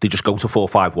 4-5-1. They just go to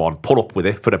 4-5-1, pull up with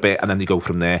it for a bit, and then they go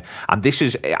from there. And this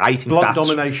is, I think, blood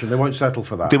domination. They won't settle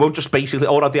for that. They won't just basically,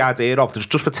 or the idea of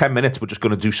just for 10 minutes, we're just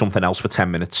going to do something else for 10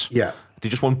 minutes. Yeah, they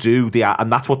just won't do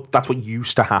and that's what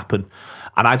used to happen.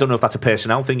 And I don't know if that's a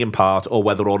personnel thing in part, or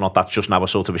whether or not that's just now a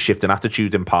sort of a shift in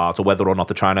attitude in part, or whether or not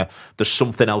there's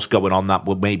something else going on that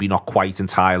would maybe not quite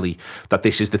entirely, that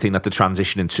this is the thing that they're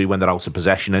transitioning to when they're out of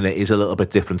possession, and it is a little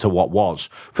bit different to what was.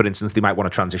 For instance, they might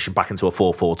want to transition back into a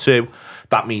 4-4-2.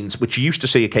 That means, which you used to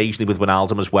see occasionally with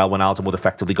Wijnaldum as well, Wijnaldum would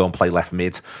effectively go and play left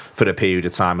mid for a period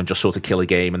of time and just sort of kill a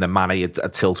game, and then Mane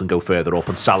would tilt and go further up,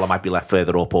 and Salah might be left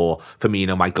further up, or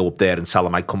Firmino might go up there and Salah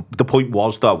might come. The point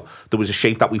was, though, there was a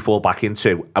shape that we fall back into,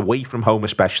 away from home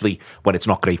especially, when it's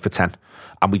not great for 10.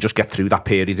 And we just get through that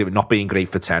period of it not being great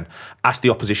for 10, ask the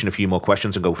opposition a few more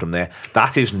questions and go from there.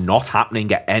 That is not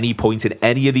happening at any point in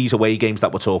any of these away games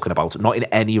that we're talking about. Not in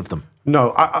any of them.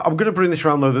 No, I'm going to bring this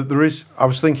around, though, that there is... I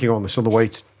was thinking on this on the way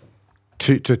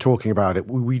to talking about it.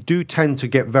 We do tend to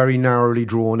get very narrowly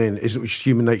drawn in, which is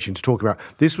human nature, to talk about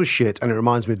this was shit, and it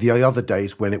reminds me of the other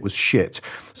days when it was shit.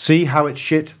 See how it's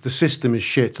shit? The system is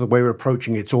shit. The way we're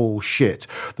approaching it's all shit.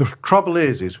 The trouble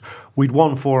is we'd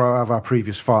won 4 out of our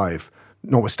previous 5.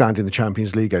 notwithstanding the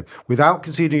Champions League game, without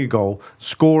conceding a goal,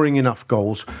 scoring enough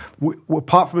goals,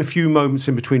 apart from a few moments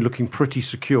in between looking pretty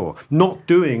secure, not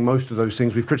doing most of those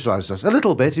things we've criticised us a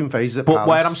little bit in phases at But Palace.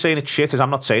 where I'm saying it's shit is I'm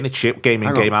not saying it's shit game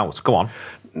in, game out. Go on.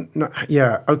 No,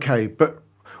 yeah, okay, but...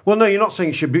 Well, no, you're not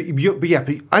saying it should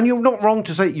be, and you're not wrong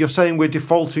to say you're saying we're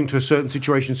defaulting to a certain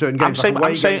situation, certain games. I'm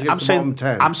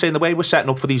saying the way we're setting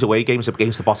up for these away games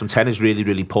against the bottom 10 is really,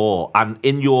 really poor. And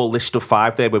in your list of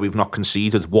 5 there where we've not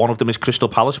conceded, one of them is Crystal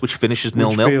Palace, which finishes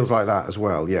 0-0. Which feels like that as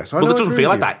well. Yes. Well, it doesn't feel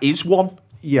like that. Is one.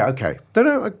 Yeah. Okay.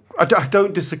 I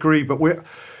don't disagree, but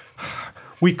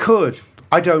we could.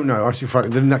 I don't know. Actually,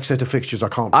 frankly, the next set of fixtures, I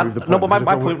can't prove the point. No, but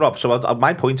my point, Rob, so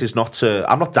my point is not to...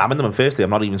 I'm not damning them, and firstly, I'm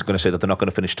not even going to say that they're not going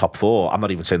to finish top 4. I'm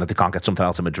not even saying that they can't get something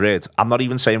else in Madrid. I'm not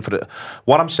even saying for...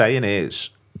 What I'm saying is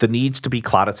there needs to be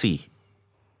clarity,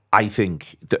 I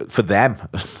think, for them.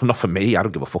 Not for me. I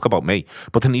don't give a fuck about me.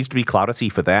 But there needs to be clarity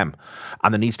for them.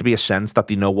 And there needs to be a sense that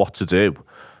they know what to do.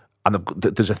 And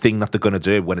there's a thing that they're going to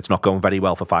do when it's not going very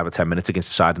well for 5 or 10 minutes against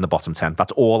the side in the bottom 10.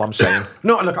 That's all I'm saying.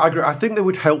 No, look, I agree. I think that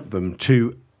would help them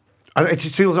to... It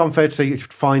feels unfair to say you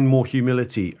should find more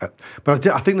humility, but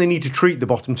I think they need to treat the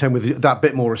bottom 10 with that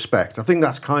bit more respect. I think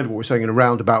that's kind of what we're saying in a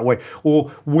roundabout way.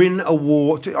 Or win a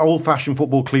war, old-fashioned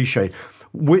football cliche.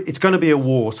 It's going to be a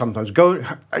war sometimes. Go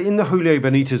in the Julio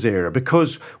Benitez era,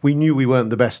 because we knew we weren't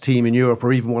the best team in Europe,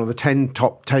 or even one of the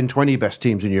top 10, 20 best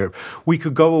teams in Europe. We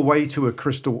could go away to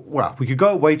we could go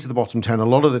away to the bottom 10 a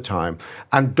lot of the time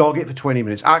and dog it for 20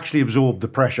 minutes, actually absorb the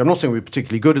pressure. I'm not saying we were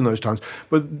particularly good in those times,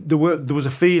 but there was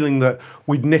a feeling that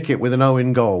we'd nick it with an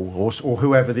Owen goal or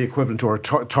whoever the equivalent, or a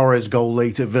Torres goal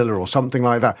late at Villa or something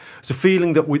like that. It's a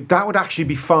feeling that that would actually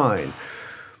be fine.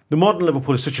 The modern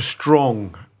Liverpool is such a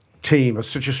strong team, has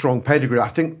such a strong pedigree. I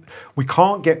think we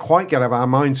can't quite get out of our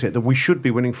mindset that we should be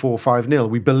winning 4-5-0.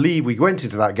 We believe we went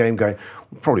into that game going,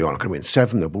 we probably aren't going to win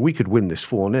 7-0, but we could win this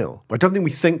 4-0. I don't think we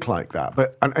think like that,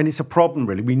 but and it's a problem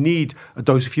really. We need a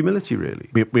dose of humility really.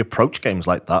 We approach games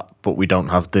like that, but we don't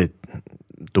have the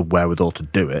wherewithal to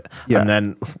do it. Yeah. And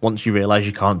then once you realise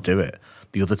you can't do it,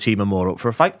 the other team are more up for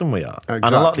a fight than we are. Exactly.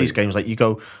 And a lot of these games, we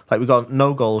got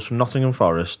no goals from Nottingham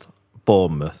Forest,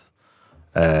 Bournemouth,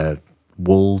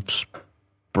 Wolves,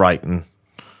 Brighton,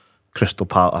 Crystal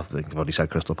Palace. I think I've already said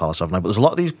Crystal Palace, haven't I? But there's a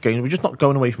lot of these games we're just not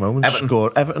going away from home and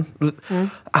score.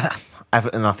 Everton.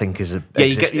 Everton, I think,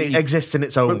 exists in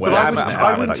its own way. But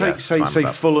I wouldn't take, say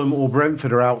Fulham or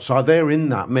Brentford are outside. They're in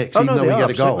that mix, even though we get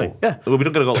a goal. Yeah, well, we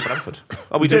don't get a goal at Brentford.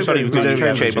 Oh, we do. Sorry, we do.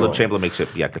 Chamberlain makes it.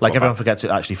 Yeah, everyone forgets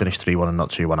it actually finished 3-1 and not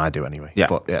 2-1. I do anyway. Yeah,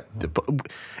 but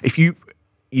if you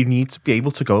need to be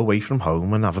able to go away from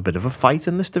home and have a bit of a fight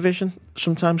in this division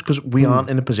sometimes, because we aren't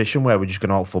in a position where we're just going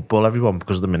to out-football everyone,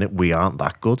 because at the minute we aren't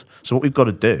that good. So what we've got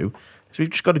to do is we've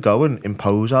just got to go and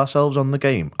impose ourselves on the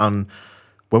game. And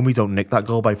when we don't nick that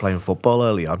goal by playing football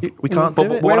early on, we can't do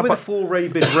it. Where were the 4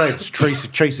 rabid Reds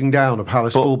chasing down a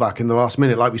Palace fullback in the last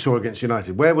minute like we saw against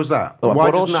United? Where was that? Why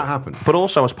doesn't that happen? But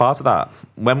also, as part of that,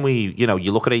 when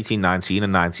you look at 18-19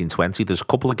 and 19-20, there's a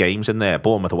couple of games in there.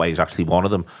 Bournemouth away is actually one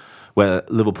of them, where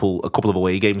Liverpool, a couple of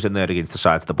away games in there against the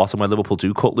sides at the bottom, where Liverpool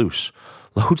do cut loose.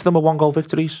 Loads of them are 1-goal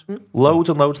victories. Loads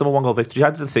and loads of them are 1-goal victories.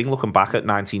 I did a thing looking back at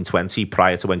 19-20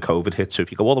 prior to when COVID hit. So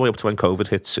if you go all the way up to when COVID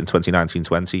hits in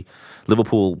 2019-20,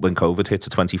 Liverpool, when COVID hit, to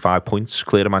 25 points,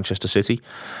 clear of Manchester City.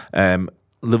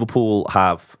 Liverpool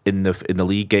have in the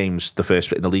league games, the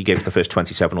first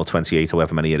 27 or 28,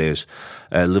 however many it is.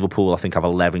 Liverpool, I think, have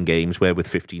 11 games where with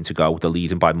 15 to go, they're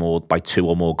leading by 2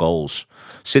 or more goals.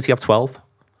 City have 12.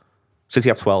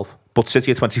 But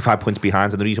City are 25 points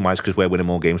behind, and the reason why is because we're winning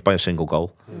more games by a single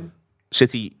goal.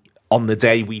 City, on the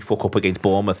day we fuck up against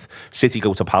Bournemouth, City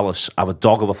go to Palace, have a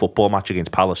dog of a football match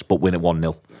against Palace, but win it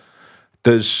 1-0.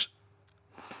 There's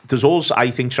us,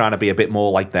 I think, trying to be a bit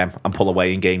more like them and pull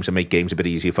away in games and make games a bit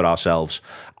easier for ourselves.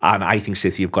 And I think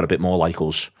City have got a bit more like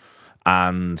us,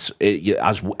 and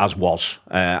as was,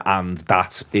 and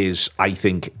that is, I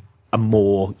think, a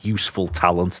more useful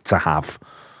talent to have.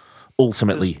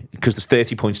 Ultimately, because there's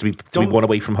 30 points to be won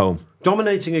away from home.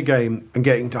 Dominating a game and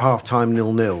getting to half-time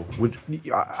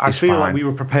 0-0 I feel like we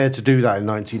were prepared to do that in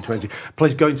 1920.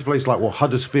 Going to places like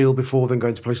Huddersfield before, then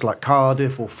going to places like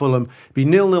Cardiff or Fulham, be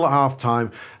 0-0 at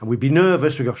half-time, and we'd be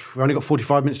nervous. We've only got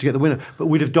 45 minutes to get the winner, but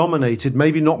we'd have dominated,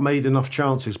 maybe not made enough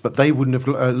chances, but they wouldn't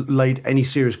have laid any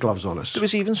serious gloves on us. There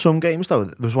was even some games though.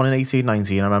 There was one in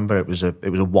 18-19. I remember it was a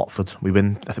Watford.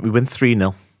 I think we win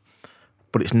 3-0.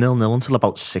 But it's 0-0 until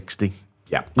about 60.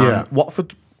 Yeah.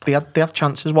 Watford, they have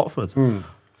chances, Watford.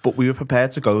 But we were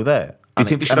prepared to go there. Do you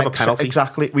think they should have a penalty?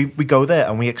 Exactly. We go there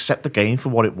and we accept the game for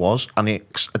what it was. And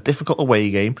it's a difficult away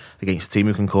game against a team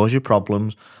who can cause you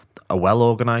problems. a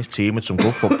well-organised team with some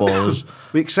good footballers.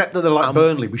 We accept that they're like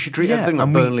Burnley. We should treat everything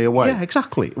like Burnley away. Yeah,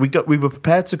 exactly. We were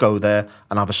prepared to go there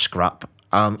and have a scrap.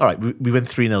 And all right, we went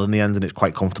 3-0 in the end, and it's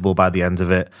quite comfortable by the end of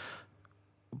it.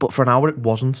 But for an hour, it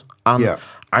wasn't. And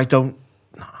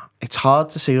it's hard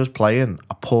to see us playing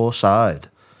a poor side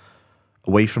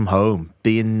away from home,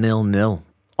 being 0-0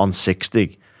 on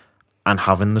 60, and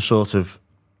having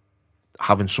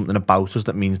something about us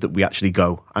that means that we actually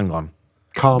go, hang on.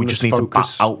 Calmness, we just need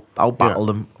focus. to out-battle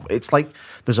them. It's like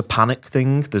there's a panic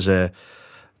thing. There's a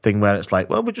thing where it's like,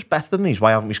 well, we're just better than these.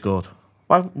 Why haven't we scored?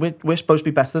 Why we're supposed to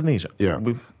be better than these? Yeah.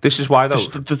 This is why, though.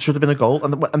 There should have been a goal.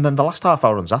 And then the last half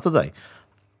hour on Saturday,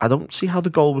 I don't see how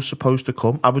the goal was supposed to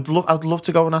come. I'd love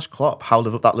to go and ask Klopp how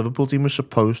that Liverpool team was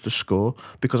supposed to score,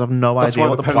 because I've no idea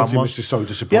what the plan was. That's why the penalty was so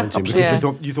disappointing, Yeah,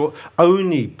 because you thought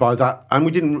only by that, and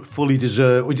we didn't fully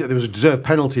deserve. There was a deserved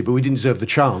penalty, but we didn't deserve the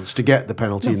chance to get the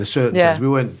penalty in a certain sense. We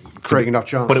weren't creating enough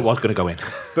chance. But it was going to go in.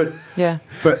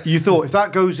 But you thought if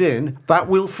that goes in, that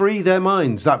will free their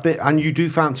minds that bit, and you do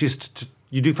fancy us to.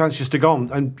 You do fancy us to go on,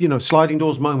 and sliding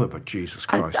doors moment, but Jesus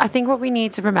Christ. I think what we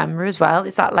need to remember as well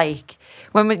is that, like,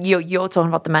 when you're talking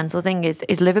about the mental thing, is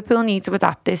Liverpool need to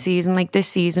adapt this season. Like, this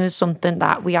season is something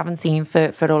that we haven't seen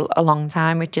for a long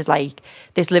time, which is like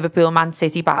this Liverpool-Man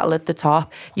City battle at the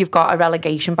top. You've got a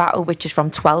relegation battle, which is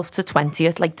from 12th to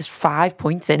 20th. Like, there's 5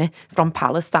 points in it, from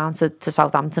Palace down to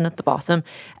Southampton at the bottom.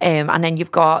 And then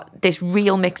you've got this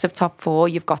real mix of top four.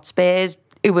 You've got Spurs,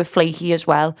 who were flaky as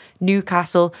well.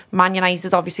 Newcastle, Man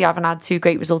United obviously haven't had 2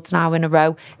 great results now in a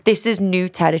row. This is new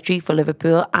territory for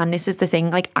Liverpool, and this is the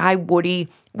thing. Like, I worry.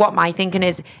 What my thinking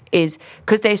is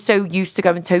because they're so used to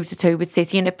going toe to toe with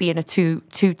City and it being a two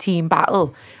team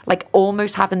battle, like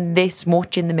almost having this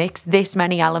much in the mix, this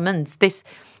many elements, this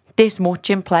much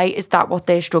in play, is that what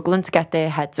they're struggling to get their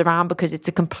heads around, because it's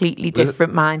a completely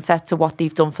different mindset to what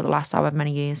they've done for the last however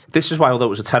many years. This is why, although it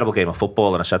was a terrible game of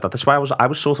football, and I said that, that's why I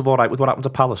was sort of all right with what happened to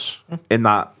Palace, in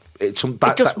that it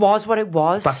just was what it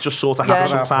was. That just sort of happens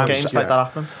sometimes. Games like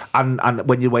that happen. And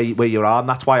when you're where you are, and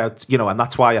that's why I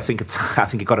think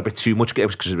it got a bit too much,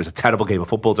 because it was a terrible game of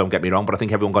football. Don't get me wrong, but I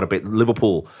think everyone got a bit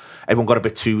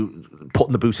too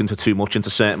putting the boot into too much into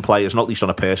certain players, not least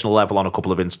on a personal level, on a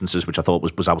couple of instances, which I thought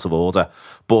was out of order.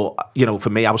 But for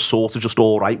me, I was sort of just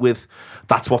all right with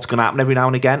that's what's going to happen every now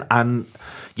and again, and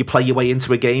you play your way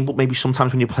into a game. But maybe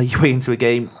sometimes when you play your way into a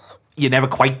game, you never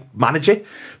quite manage it,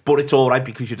 but it's all right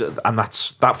because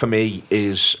that for me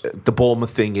is the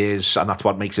Bournemouth thing is, and that's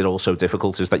what makes it all so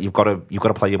difficult, is that you've got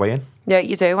to play your way in. Yeah,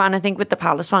 you do, and I think with the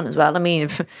Palace one as well. I mean,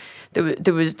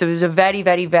 there was a very,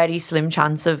 very, very slim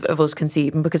chance of us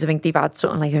conceding, because I think they've had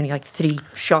something like only 3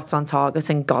 shots on target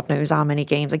in God knows how many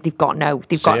games. Like they've got no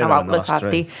outlets, have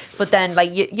they? But then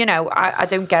I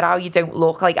don't get how you don't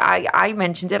look. Like I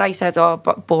mentioned it. I said,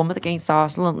 but Bournemouth against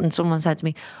Arsenal, and someone said to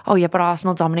me, oh yeah, but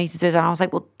Arsenal dominated it, and I was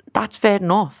like, well, that's fair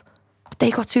enough. But they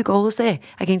got 2 goals there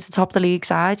against the top of the league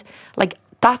side. Like,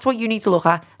 that's what you need to look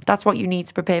at. That's what you need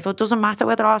to prepare for. It doesn't matter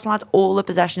whether Arsenal had all the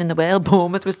possession in the world.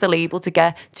 Bournemouth was still able to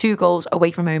get 2 goals away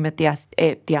from home at the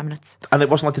Emirates. And it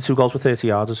wasn't like the 2 goals were 30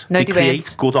 yarders. No, they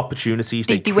create good opportunities.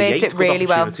 They worked it really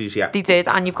well. Yeah. They did,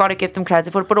 and you've got to give them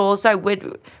credit for it. But also,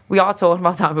 we are talking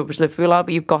about how rubbish Liverpool are,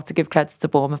 but you've got to give credit to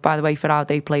Bournemouth, by the way, for how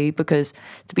they played, because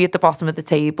to be at the bottom of the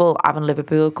table, having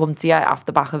Liverpool come to you off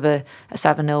the back of a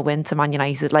 7-0 win to Man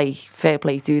United, fair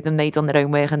play to them. They done their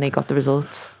own work and they got the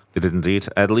results. They did indeed.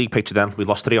 The league picture then, we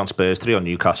lost 3 on Spurs, 3 on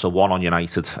Newcastle, 1 on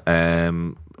United.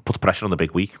 Puts pressure on the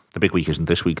big week. The big week isn't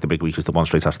this week. The big week is the one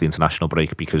straight after the international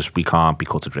break, because we can't be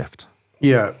cut adrift.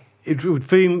 Yeah, it would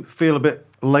feel a bit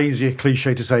lazy, a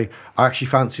cliche to say, I actually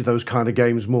fancy those kind of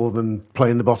games more than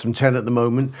playing the bottom 10 at the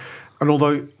moment.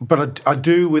 And but I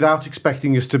do, without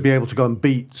expecting us to be able to go and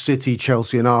beat City,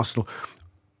 Chelsea and Arsenal,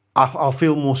 I'll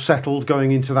feel more settled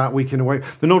going into that week in a way.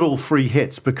 They're not all free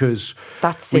hits, because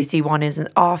that City one isn't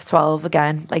half 12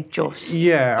 again. I don't.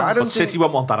 But City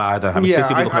won't want that either. I mean,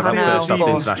 City will look at that first after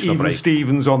the international break.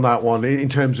 Stevens on that one in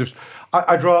terms of.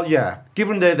 I'd rather,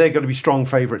 given they're going to be strong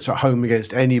favourites at home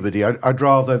against anybody, I'd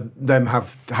rather them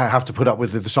have to put up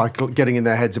with the cycle getting in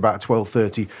their heads about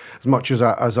 12:30 as much as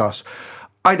us.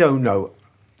 I don't know.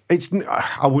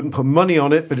 I wouldn't put money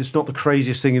on it, but it's not the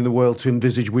craziest thing in the world to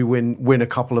envisage we win a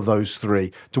couple of those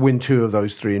 3, to win 2 of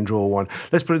those 3 and draw 1.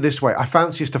 Let's put it this way. I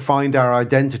fancy us to find our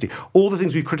identity. All the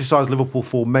things we've criticised Liverpool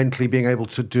for mentally being able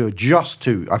to adjust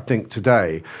to, I think,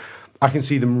 today, I can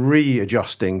see them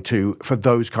readjusting for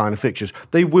those kind of fixtures.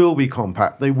 They will be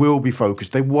compact. They will be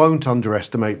focused. They won't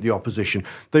underestimate the opposition.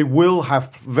 They will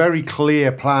have very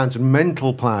clear plans and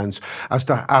mental plans as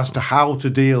to how to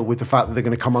deal with the fact that they're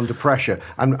going to come under pressure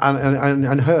and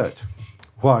hurt.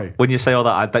 Why? When you say all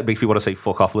that, that makes me want to say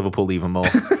fuck off Liverpool even more.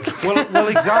 Well,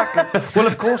 exactly. Well,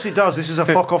 of course it does. This is a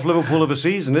fuck off Liverpool of a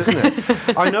season, isn't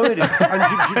it? I know it is.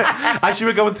 As you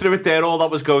were going through it there, all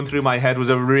that was going through my head was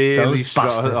a really strong...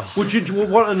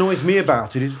 What annoys me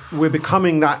about it is we're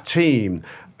becoming that team.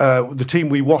 The team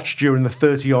we watched during the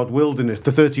 30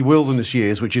 wilderness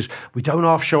years, which is we don't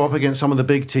half show up against some of the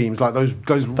big teams like those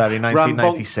very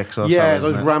 1996 or so. Yeah,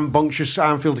 those rambunctious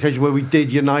Anfield occasions where we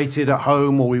did United at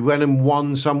home or we went and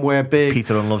won somewhere big.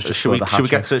 Peter and Love's just should we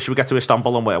get to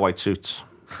Istanbul and wear white suits?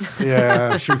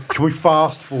 Yeah, can we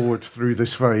fast forward through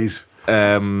this phase?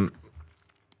 You're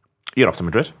off to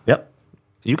Madrid. Yep.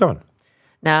 Are you going?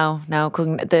 No,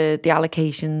 the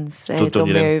allocations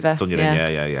done me over. Done you in,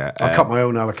 yeah. I cut my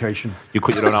own allocation. You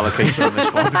cut your own allocation on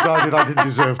this one. I decided I didn't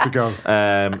deserve to go.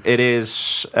 It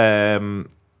is...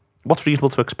 what's reasonable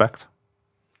to expect?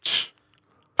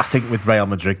 I think with Real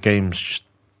Madrid games, just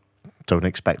don't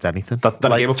expect anything. That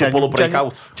game of football will break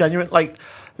out. Genuine,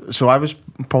 so I was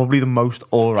probably the most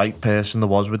all-right person there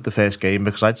was with the first game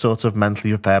because I'd sort of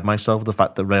mentally prepared myself for the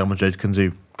fact that Real Madrid can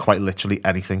do quite literally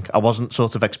anything. I wasn't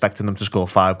sort of expecting them to score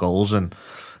 5 goals and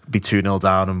be 2-0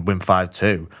 down and win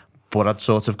 5-2, but I'd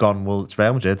sort of gone, well, it's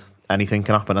Real Madrid. Anything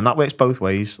can happen. And that works both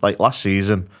ways. Like last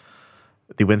season,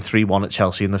 they win 3-1 at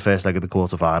Chelsea in the first leg of the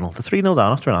quarter-final. They're 3-0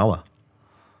 down after an hour.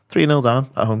 3-0 down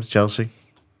at home to Chelsea.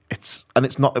 It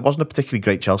wasn't a particularly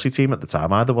great Chelsea team at the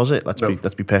time either, was it? Let's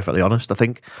be perfectly honest. I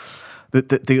think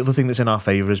the other thing that's in our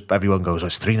favour is everyone goes,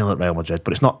 it's 3-0 at Real Madrid,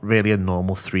 but it's not really a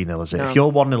normal 3-0, is it? No. If you're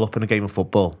 1-0 up in a game of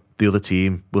football, the other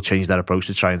team will change their approach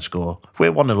to try and score. If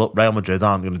we're 1-0 up, Real Madrid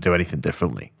aren't going to do anything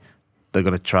differently. They're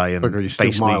going to try and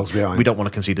basically, miles behind. We don't want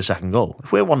to concede a second goal.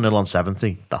 If we're 1-0 on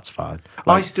 70, that's fine.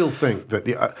 I still think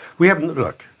that we haven't,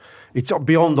 look, it's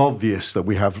beyond obvious that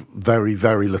we have very,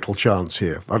 very little chance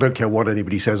here. I don't care what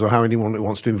anybody says or how anyone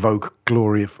wants to invoke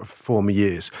glory of former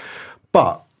years.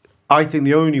 But I think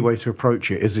the only way to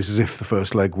approach it is as if the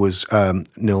first leg was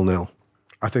 0-0.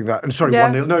 I think that,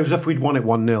 1-0. No, as if we'd won it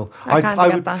 1-0.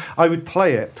 I would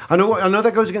play it. I know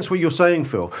that goes against what you're saying,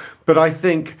 Phil, but I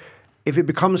think if it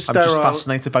becomes sterile... I'm just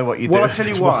fascinated by what you do. Well, I'll tell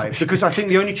you why. Because I think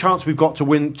the only chance we've got to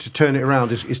win, to turn it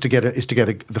around, is to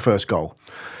get the first goal.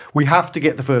 We have to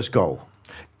get the first goal.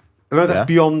 I know that's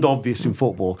beyond obvious in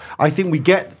football. I think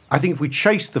if we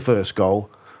chase the first goal,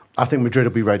 I think Madrid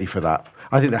will be ready for that.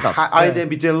 I think I'd then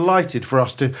be delighted for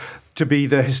us to be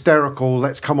the hysterical,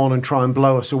 let's come on and try and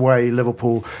blow us away,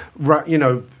 Liverpool,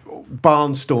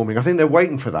 barnstorming. I think they're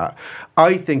waiting for that.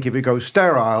 I think if it goes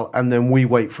sterile and then we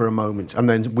wait for a moment and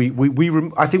then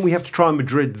I think we have to try and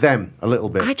Madrid them a little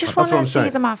bit. I just want to see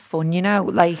them have fun,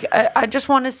 I just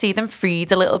want to see them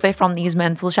freed a little bit from these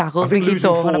mental shackles we keep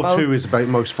talking about. 4-2 is about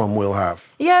most fun we'll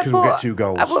have. Yeah, because we'll get 2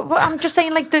 goals. But I'm just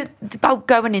saying, about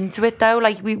going into it though.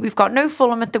 We've got no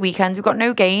Fulham at the weekend. We've got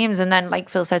no games, and then like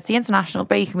Phil said, it's the international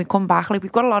break, and we come back.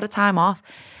 We've got a lot of time off.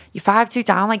 You're 5-2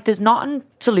 down. There's nothing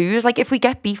to lose. If we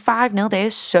get beat 5-0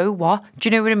 there, so what? Do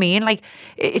you know what I mean?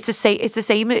 It's the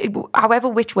same. However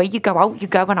which way you go out, you're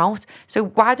going out. So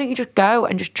why don't you just go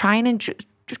and just try and just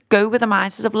go with the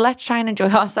mindset of let's try and enjoy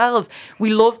ourselves.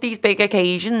 We love these big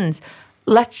occasions.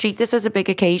 Let's treat this as a big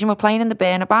occasion. We're playing in the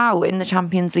Bernabeu in the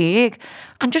Champions League,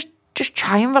 and just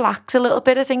try and relax a little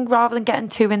bit, I think, rather than getting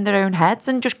too in their own heads,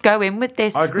 and just go in with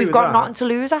this we've got nothing to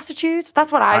lose attitude.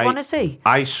 That's what I want to see.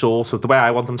 The way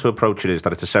I want them to approach it is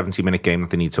that it's a 70-minute game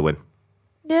that they need to win.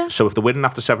 Yeah. So if they're winning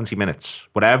after 70 minutes,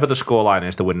 whatever the scoreline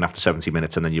is, they're winning after 70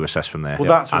 minutes, and then you assess from there. Well,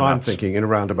 that's what I'm thinking in a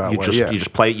roundabout way. You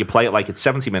just play it like it's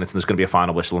 70 minutes, and there's going to be a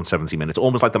final whistle in 70 minutes.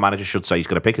 Almost like the manager should say he's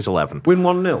going to pick his 11. Win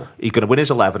 1-0. He's going to win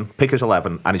his 11, pick his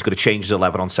 11, and he's going to change his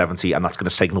 11 on 70, and that's going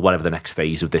to signal whatever the next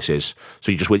phase of this is.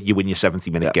 So you win your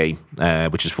 70-minute game,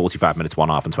 which is 45 minutes one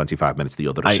half and 25 minutes the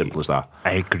other. As simple as that.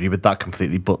 I agree with that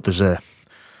completely, but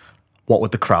what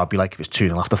would the crowd be like if it's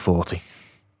 2-0 after 40?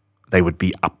 They would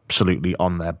be absolutely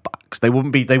on their backs. They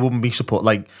wouldn't be support.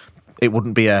 It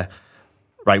wouldn't be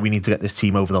we need to get this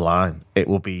team over the line. It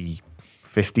will be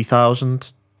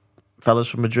 50,000 fellas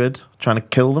from Madrid trying to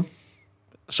kill them.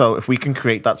 So if we can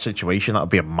create that situation, that would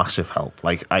be a massive help.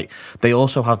 They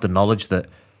also have the knowledge that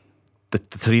the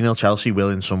 3-0 Chelsea will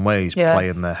in some ways play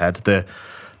in their head. The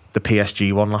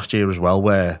PSG one last year as well,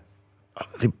 where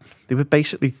they were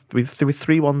basically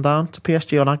 3-1 down to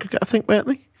PSG on aggregate, I think, weren't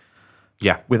they?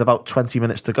 Yeah, with about 20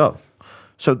 minutes to go.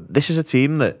 So this is a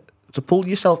team that, to pull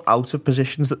yourself out of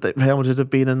positions that Real Madrid have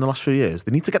been in the last few years,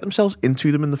 they need to get themselves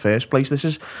into them in the first place. This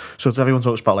is, so everyone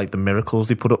talks about the miracles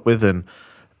they put up with, and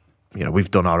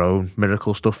we've done our own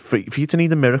miracle stuff. For you to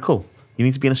need a miracle, you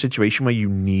need to be in a situation where you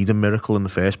need a miracle in the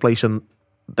first place, and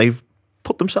they've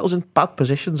put themselves in bad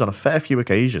positions on a fair few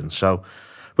occasions. So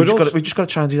We've just got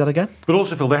to try and do that again. But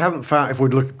also, Phil, they haven't found, if we're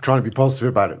trying to be positive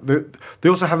about it, they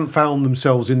also haven't found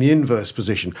themselves in the inverse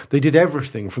position. They did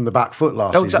everything from the back foot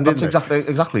last season, that's didn't they?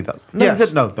 exactly that. No, Yes. they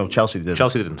didn't. No, Chelsea did.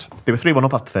 Chelsea didn't. They were 3-1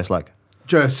 up after the first leg.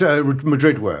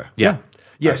 Madrid were. Yeah.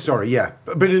 Yes, sorry, yeah.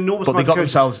 But in enormous But they amount got of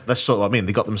cases, themselves, that's sort of what I mean,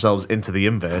 they got themselves into the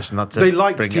inverse, and that's they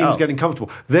liked teams getting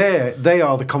comfortable. They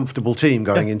are the comfortable team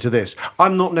going into this.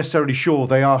 I'm not necessarily sure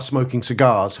they are smoking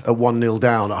cigars at 1-0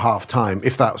 down at half time,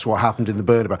 if that's what happened in the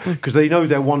Bernabeu, because they know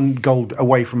they're one goal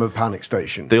away from a panic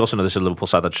station. They also know there's a Liverpool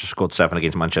side that just scored 7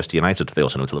 against Manchester United. They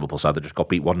also know it's a Liverpool side that just got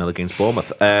beat 1-0 against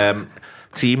Bournemouth.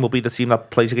 Team will be the team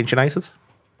that plays against United.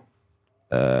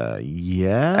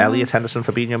 Yeah. Elliott, Henderson,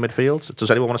 Fabinho midfield. Does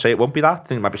anyone want to say it won't be that? I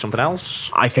think it might be something else.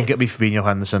 I think it'll be Fabinho,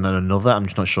 Henderson, and another. I'm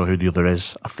just not sure who the other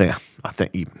is. I think I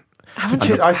thought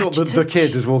the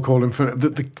kid, as we'll call him,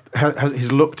 he's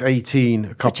looked 18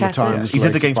 a couple of times. He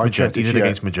did against Madrid. He did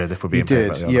against Madrid, if we're being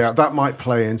perfectly honest. Yeah, that might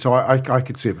play in. So I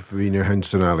could see it with Fabinho,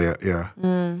 Henderson, Elliott, yeah.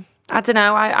 I don't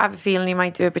know. I have a feeling he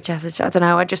might do a Bajcetic. I don't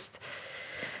know.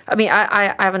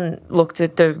 I haven't looked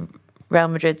at the Real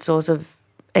Madrid sort of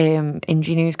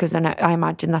injury news, because I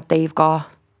imagine that they've got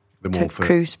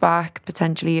Kroos back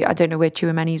potentially. I don't know where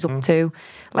Tchouameni's up to.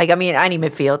 Any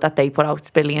midfield that they put out is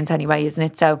brilliant anyway, isn't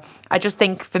it? So I just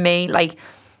think for me,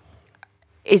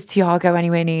 is Thiago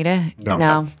anywhere near it?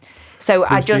 No. So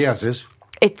Diaz is.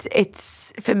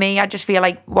 It's for me. I just feel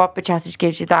like what Bajcetic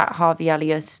gives you that Harvey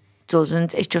Elliott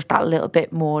doesn't. It's just that little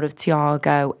bit more of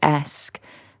Thiago-esque.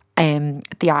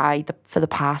 The eye for the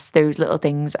pass, those little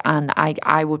things, and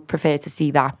I would prefer to see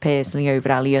that personally over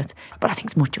Elliott, but I think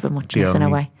it's much of a muchness in a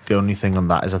way. The only thing on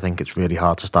that is I think it's really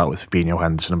hard to start with Fabinho,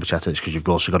 Henderson and Bajcetic, because you've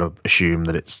also got to assume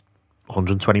that it's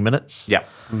 120 minutes. Yeah.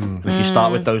 And if you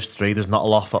start with those three, there's not a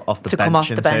lot off the to bench come off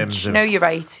in the bench. terms of No, you're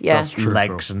right. Yeah,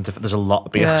 legs and there's a lot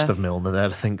of asked of Milner there, I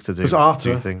think, to do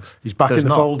Arthur, two things. He's back in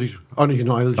the fold. He's not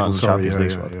eligible. Sorry,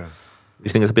 yeah. You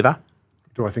think it'll be that?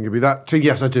 Do I think it'd be that?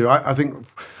 Yes, I do. I think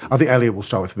Elliott will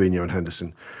start with Fabinho and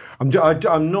Henderson. I'm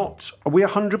not. Are we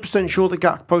 100% sure that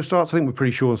Gakpo starts? I think we're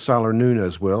pretty sure Salah and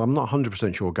Nunez will. I'm not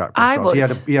 100% sure Gakpo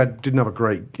starts. He didn't have a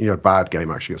great, bad game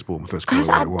actually against Bournemouth. Let's call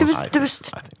it what it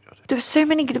was. There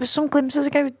was some glimpses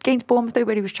against Bournemouth though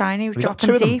where he was trying. He was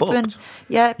dropping deep and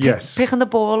picking the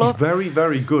ball up. He's very,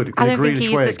 very good. I don't think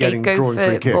he's the scapegoat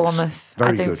for Bournemouth.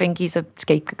 I don't think he's a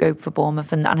scapegoat for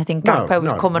Bournemouth, and I think Gakpo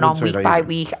was coming on week by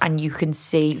week, and you can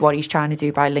see what he's trying to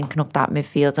do by linking up that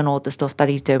midfield and all the stuff that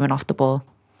he's doing off the ball.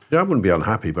 Yeah, I wouldn't be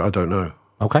unhappy, but I don't know.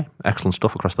 Okay, excellent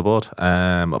stuff across the board.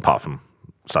 Apart from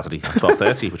Saturday,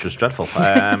 12:30, which was dreadful.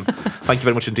 Thank you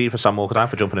very much indeed for Sam Walker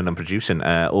for jumping in and producing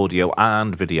audio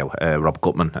and video. Rob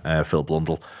Gutman, Phil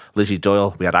Blundell, Lizzie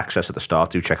Doyle. We had access at the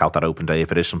start. Do check out that open day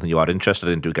if it is something you are interested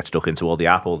in. Do get stuck into all the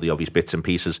app, all the obvious bits and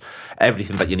pieces,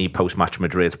 everything that you need post-match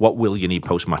Madrid. What will you need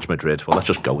post-match Madrid? Well, let's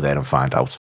just go there and find out.